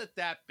 Not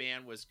that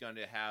band was going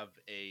to have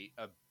a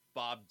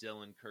Bob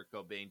Dylan, Kurt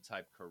Cobain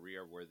type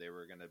career where they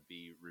were going to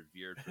be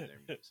revered for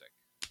their music,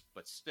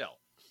 but still,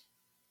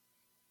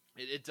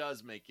 it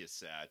does make you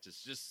sad to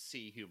just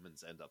see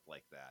humans end up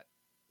like that.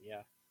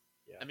 Yeah.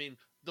 Yeah. I mean,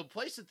 the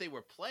place that they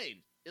were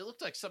played, it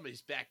looked like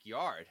somebody's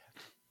backyard.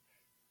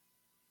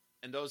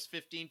 And those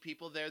 15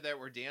 people there that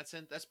were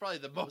dancing, that's probably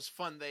the most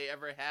fun they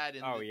ever had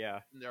in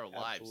their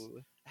lives.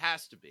 Absolutely.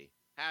 Has to be.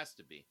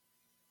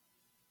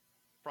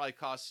 Probably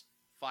cost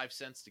 5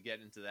 cents to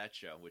get into that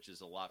show, which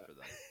is a lot for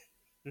them.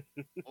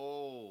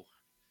 Oh.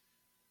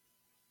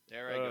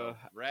 There I go.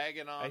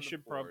 Ragging on the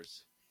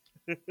poors.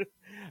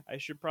 I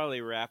should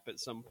probably wrap at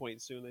some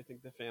point soon. I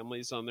think the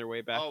family's on their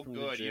way back from the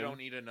gym. Oh, good. You don't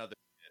need another.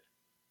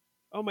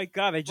 Oh my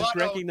god, I just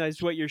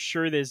recognized what your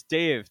shirt is.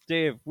 Dave,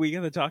 we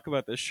gotta talk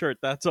about this shirt.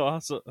 That's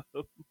awesome.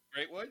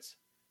 Great Woods?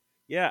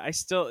 Yeah,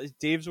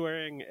 Dave's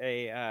wearing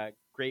a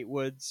Great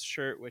Woods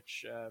shirt,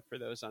 which, for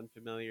those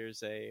unfamiliar,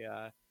 is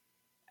a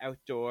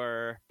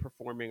outdoor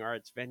performing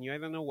arts venue. I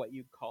don't know what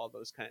you'd call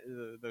those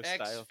those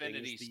style things.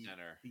 Xfinity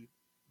Center.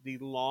 The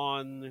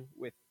lawn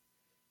with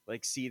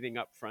like seating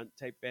up front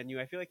type venue.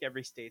 I feel like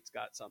every state's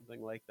got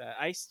something like that.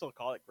 I still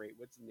call it Great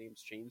Woods. The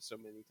name's changed so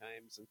many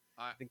times, and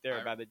I think there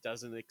are about a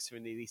dozen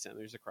Xfinity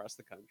centers across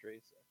the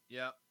country. So.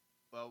 Yeah.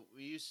 Well,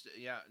 we used to,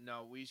 a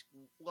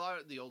lot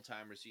of the old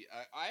timers.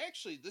 I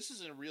actually, this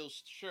is a real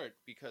shirt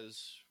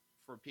because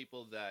for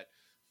people that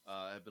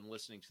have been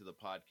listening to the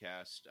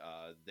podcast,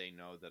 they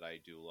know that I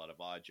do a lot of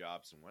odd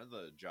jobs, and one of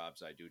the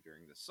jobs I do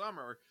during the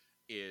summer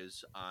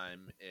is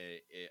I'm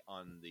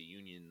on the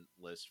union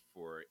list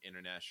for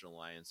International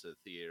Alliance of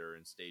Theater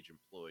and Stage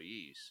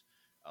Employees,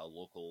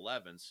 Local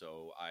 11.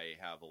 So I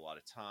have a lot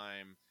of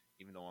time,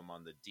 even though I'm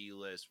on the D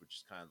list, which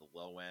is kind of the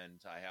low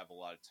end. I have a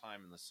lot of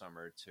time in the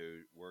summer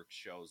to work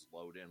shows,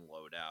 load in,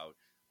 load out.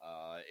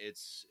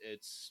 It's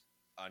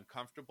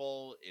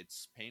uncomfortable.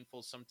 It's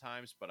painful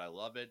sometimes, but I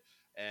love it.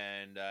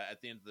 And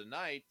at the end of the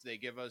night, they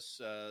give us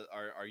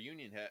our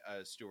union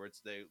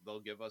stewards. They'll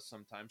give us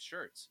sometimes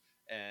shirts.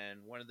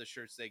 And one of the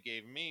shirts they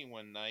gave me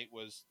one night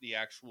was the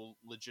actual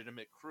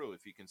legitimate crew.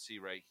 If you can see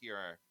right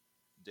here,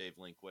 Dave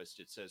Lindquist,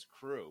 it says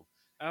crew.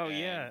 Oh,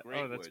 yeah.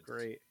 Oh, that's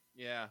great.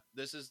 Yeah,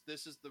 this is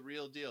the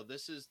real deal.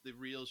 This is the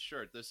real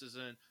shirt. This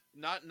isn't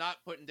not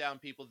putting down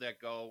people that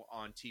go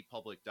on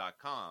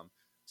tpublic.com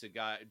to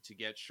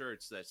get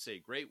shirts that say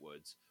Great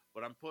Woods.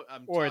 But I'm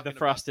or the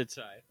frosted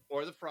side.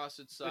 Or the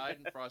frosted side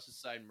and frosted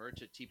side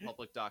merch at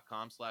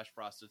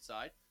tpublic.com/frosted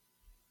side.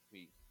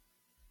 We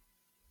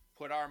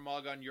put our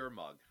mug on your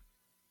mug.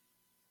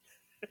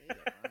 Hey,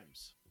 that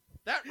rhymes.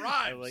 That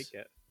rhymes. I like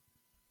it.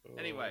 Oh.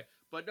 Anyway,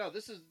 but no,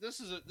 this is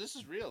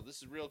real. This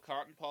is real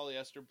cotton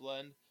polyester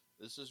blend.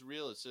 This is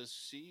real. It says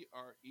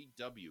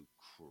CREW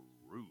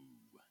Crew.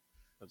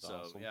 That's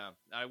awesome. Yeah,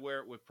 I wear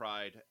it with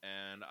pride,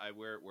 and I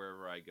wear it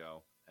wherever I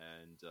go.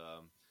 And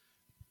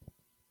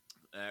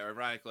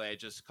ironically, a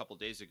couple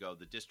days ago,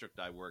 the district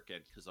I work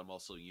at, because I'm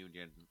also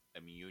union.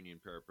 I'm a union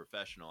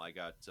paraprofessional. I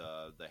got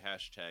the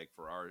hashtag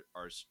for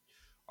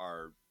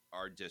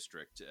our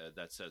district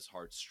that says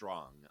Heart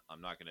Strong.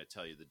 I'm not going to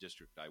tell you the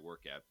district I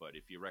work at, but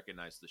if you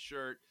recognize the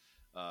shirt,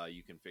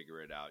 you can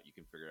figure it out. You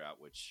can figure out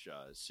which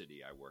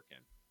city I work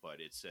in. But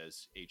it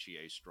says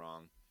HEA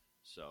Strong,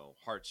 so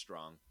Heart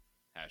Strong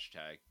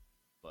hashtag.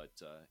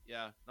 But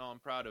yeah, no, I'm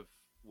proud of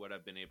what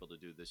I've been able to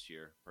do this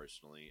year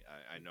personally.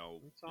 I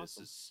know this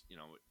is,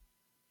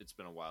 it's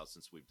been a while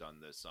since we've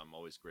done this. I'm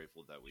always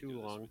grateful that we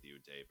do this with you,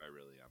 Dave. I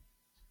really am.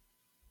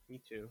 Me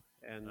too.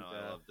 And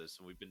I love this,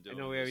 and we've been doing. I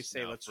know we always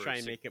say let's try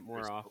and make it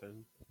more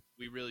often.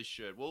 We really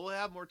should. Well, we'll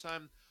have more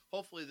time,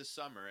 hopefully this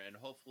summer, and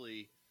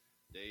hopefully,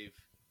 Dave,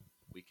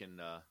 we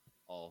can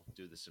all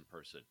do this in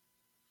person.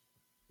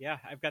 Yeah,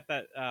 I've got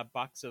that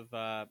box of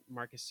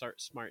Marcus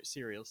Smart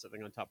cereal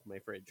sitting on top of my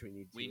fridge.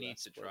 We need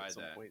to try at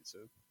some point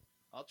soon.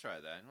 I'll try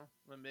that.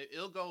 Well,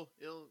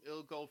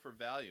 it'll go for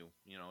value.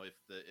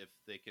 If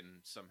they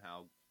can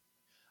somehow.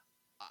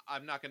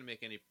 I'm not going to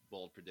make any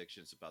bold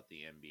predictions about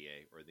the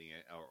NBA or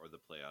the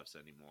playoffs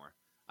anymore.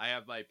 I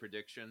have my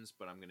predictions,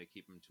 but I'm going to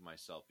keep them to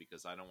myself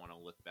because I don't want to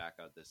look back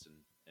at this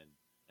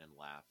and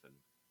laugh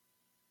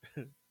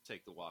and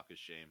take the walk of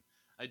shame.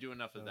 I do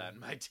enough of that in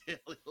my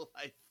daily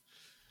life.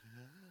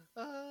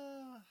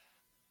 All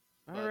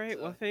right.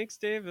 Well, thanks,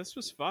 Dave. This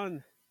was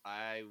fun.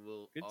 I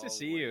will. Good to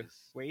see you.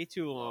 Way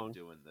too long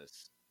doing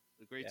this.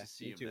 Great to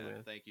see you,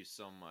 man. Thank you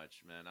so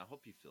much, man. I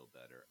hope you feel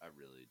better. I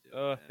really do.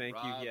 Oh, thank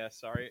you. Yeah,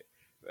 sorry.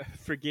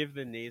 Forgive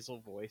the nasal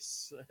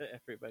voice,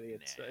 everybody.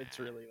 It's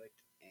really like.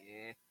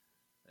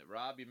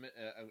 Rob,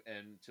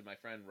 and to my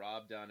friend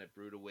Rob down at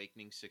Brood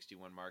Awakening,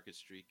 61 Market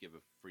Street, give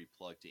a free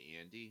plug to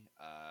Andy.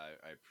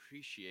 I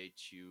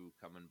appreciate you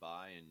coming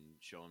by and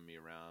showing me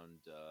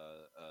around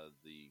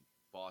the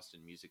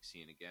Boston music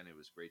scene again. It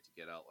was great to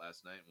get out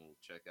last night, and we'll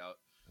check out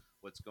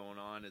what's going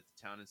on at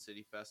the Town and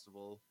City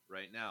Festival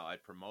right now.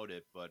 I'd promote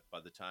it, but by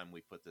the time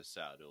we put this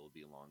out, it will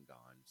be long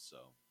gone. So,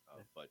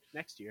 but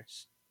Next year.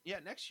 yeah,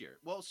 next year.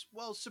 Well,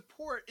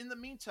 support in the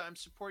meantime.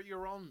 Support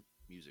your own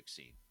music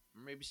scene,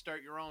 or maybe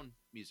start your own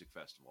music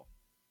festival.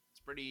 It's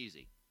pretty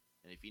easy.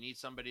 And if you need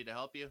somebody to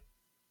help you,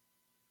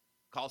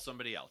 call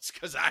somebody else,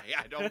 because I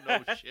don't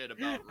know shit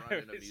about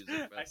running a music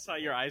festival. I saw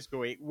your eyes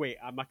go, wait,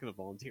 I'm not going to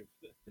volunteer.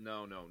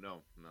 No.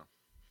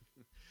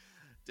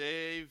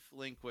 Dave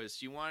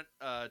Lindquist, you want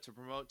to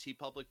promote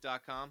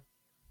tpublic.com?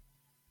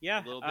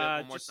 Yeah. A little bit,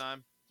 one more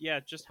time? Yeah,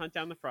 just hunt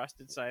down the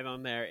Frosted site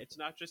on there. It's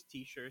not just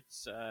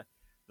t-shirts.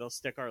 They'll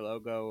stick our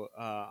logo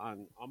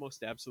on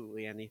almost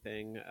absolutely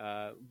anything.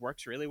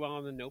 Works really well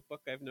on the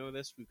notebook, I've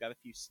noticed. We've got a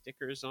few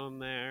stickers on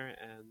there,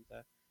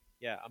 and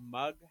yeah, a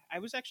mug. I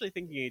was actually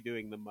thinking of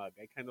doing the mug.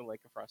 I kind of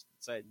like a Frosted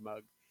Side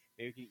mug.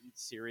 Maybe you can eat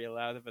cereal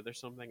out of it or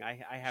something. I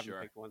haven't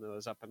Sure. picked one of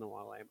those up in a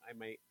while. I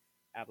might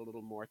add a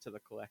little more to the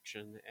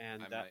collection.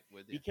 And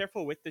with be you.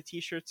 careful with the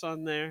t-shirts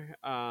on there.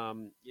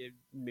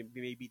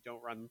 Maybe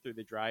don't run them through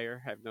the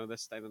dryer. I've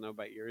noticed, I don't know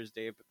about yours,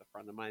 Dave, but the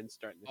front of mine's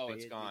starting to fade.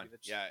 It's gone.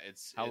 Yeah,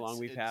 it's how long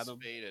we've had them.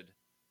 Faded.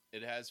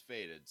 It has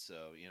faded.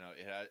 So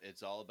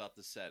it's all about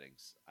the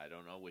settings. I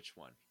don't know which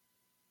one.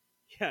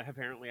 Yeah,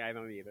 apparently I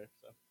don't either.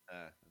 So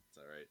that's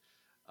all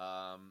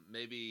right.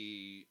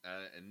 Maybe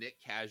a knit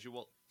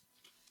casual.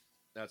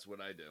 That's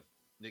what I do.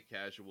 Knit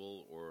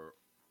casual or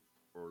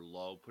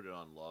low. Put it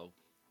on low.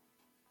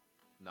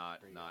 Not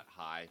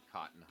high.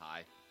 Cotton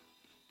high.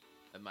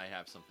 That might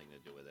have something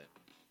to do with it.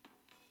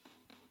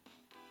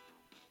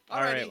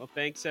 All right. Well,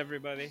 thanks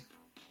everybody.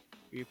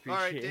 We appreciate it. All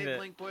right, Dave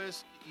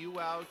Lindquist, you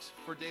out.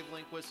 For Dave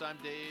Lindquist, I'm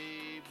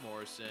Dave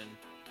Morrison.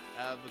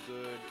 Have a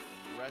good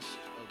rest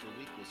of the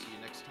week. We'll see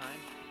you next time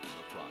on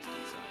the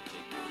Frosted Side.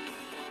 Take care.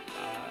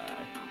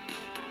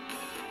 Bye.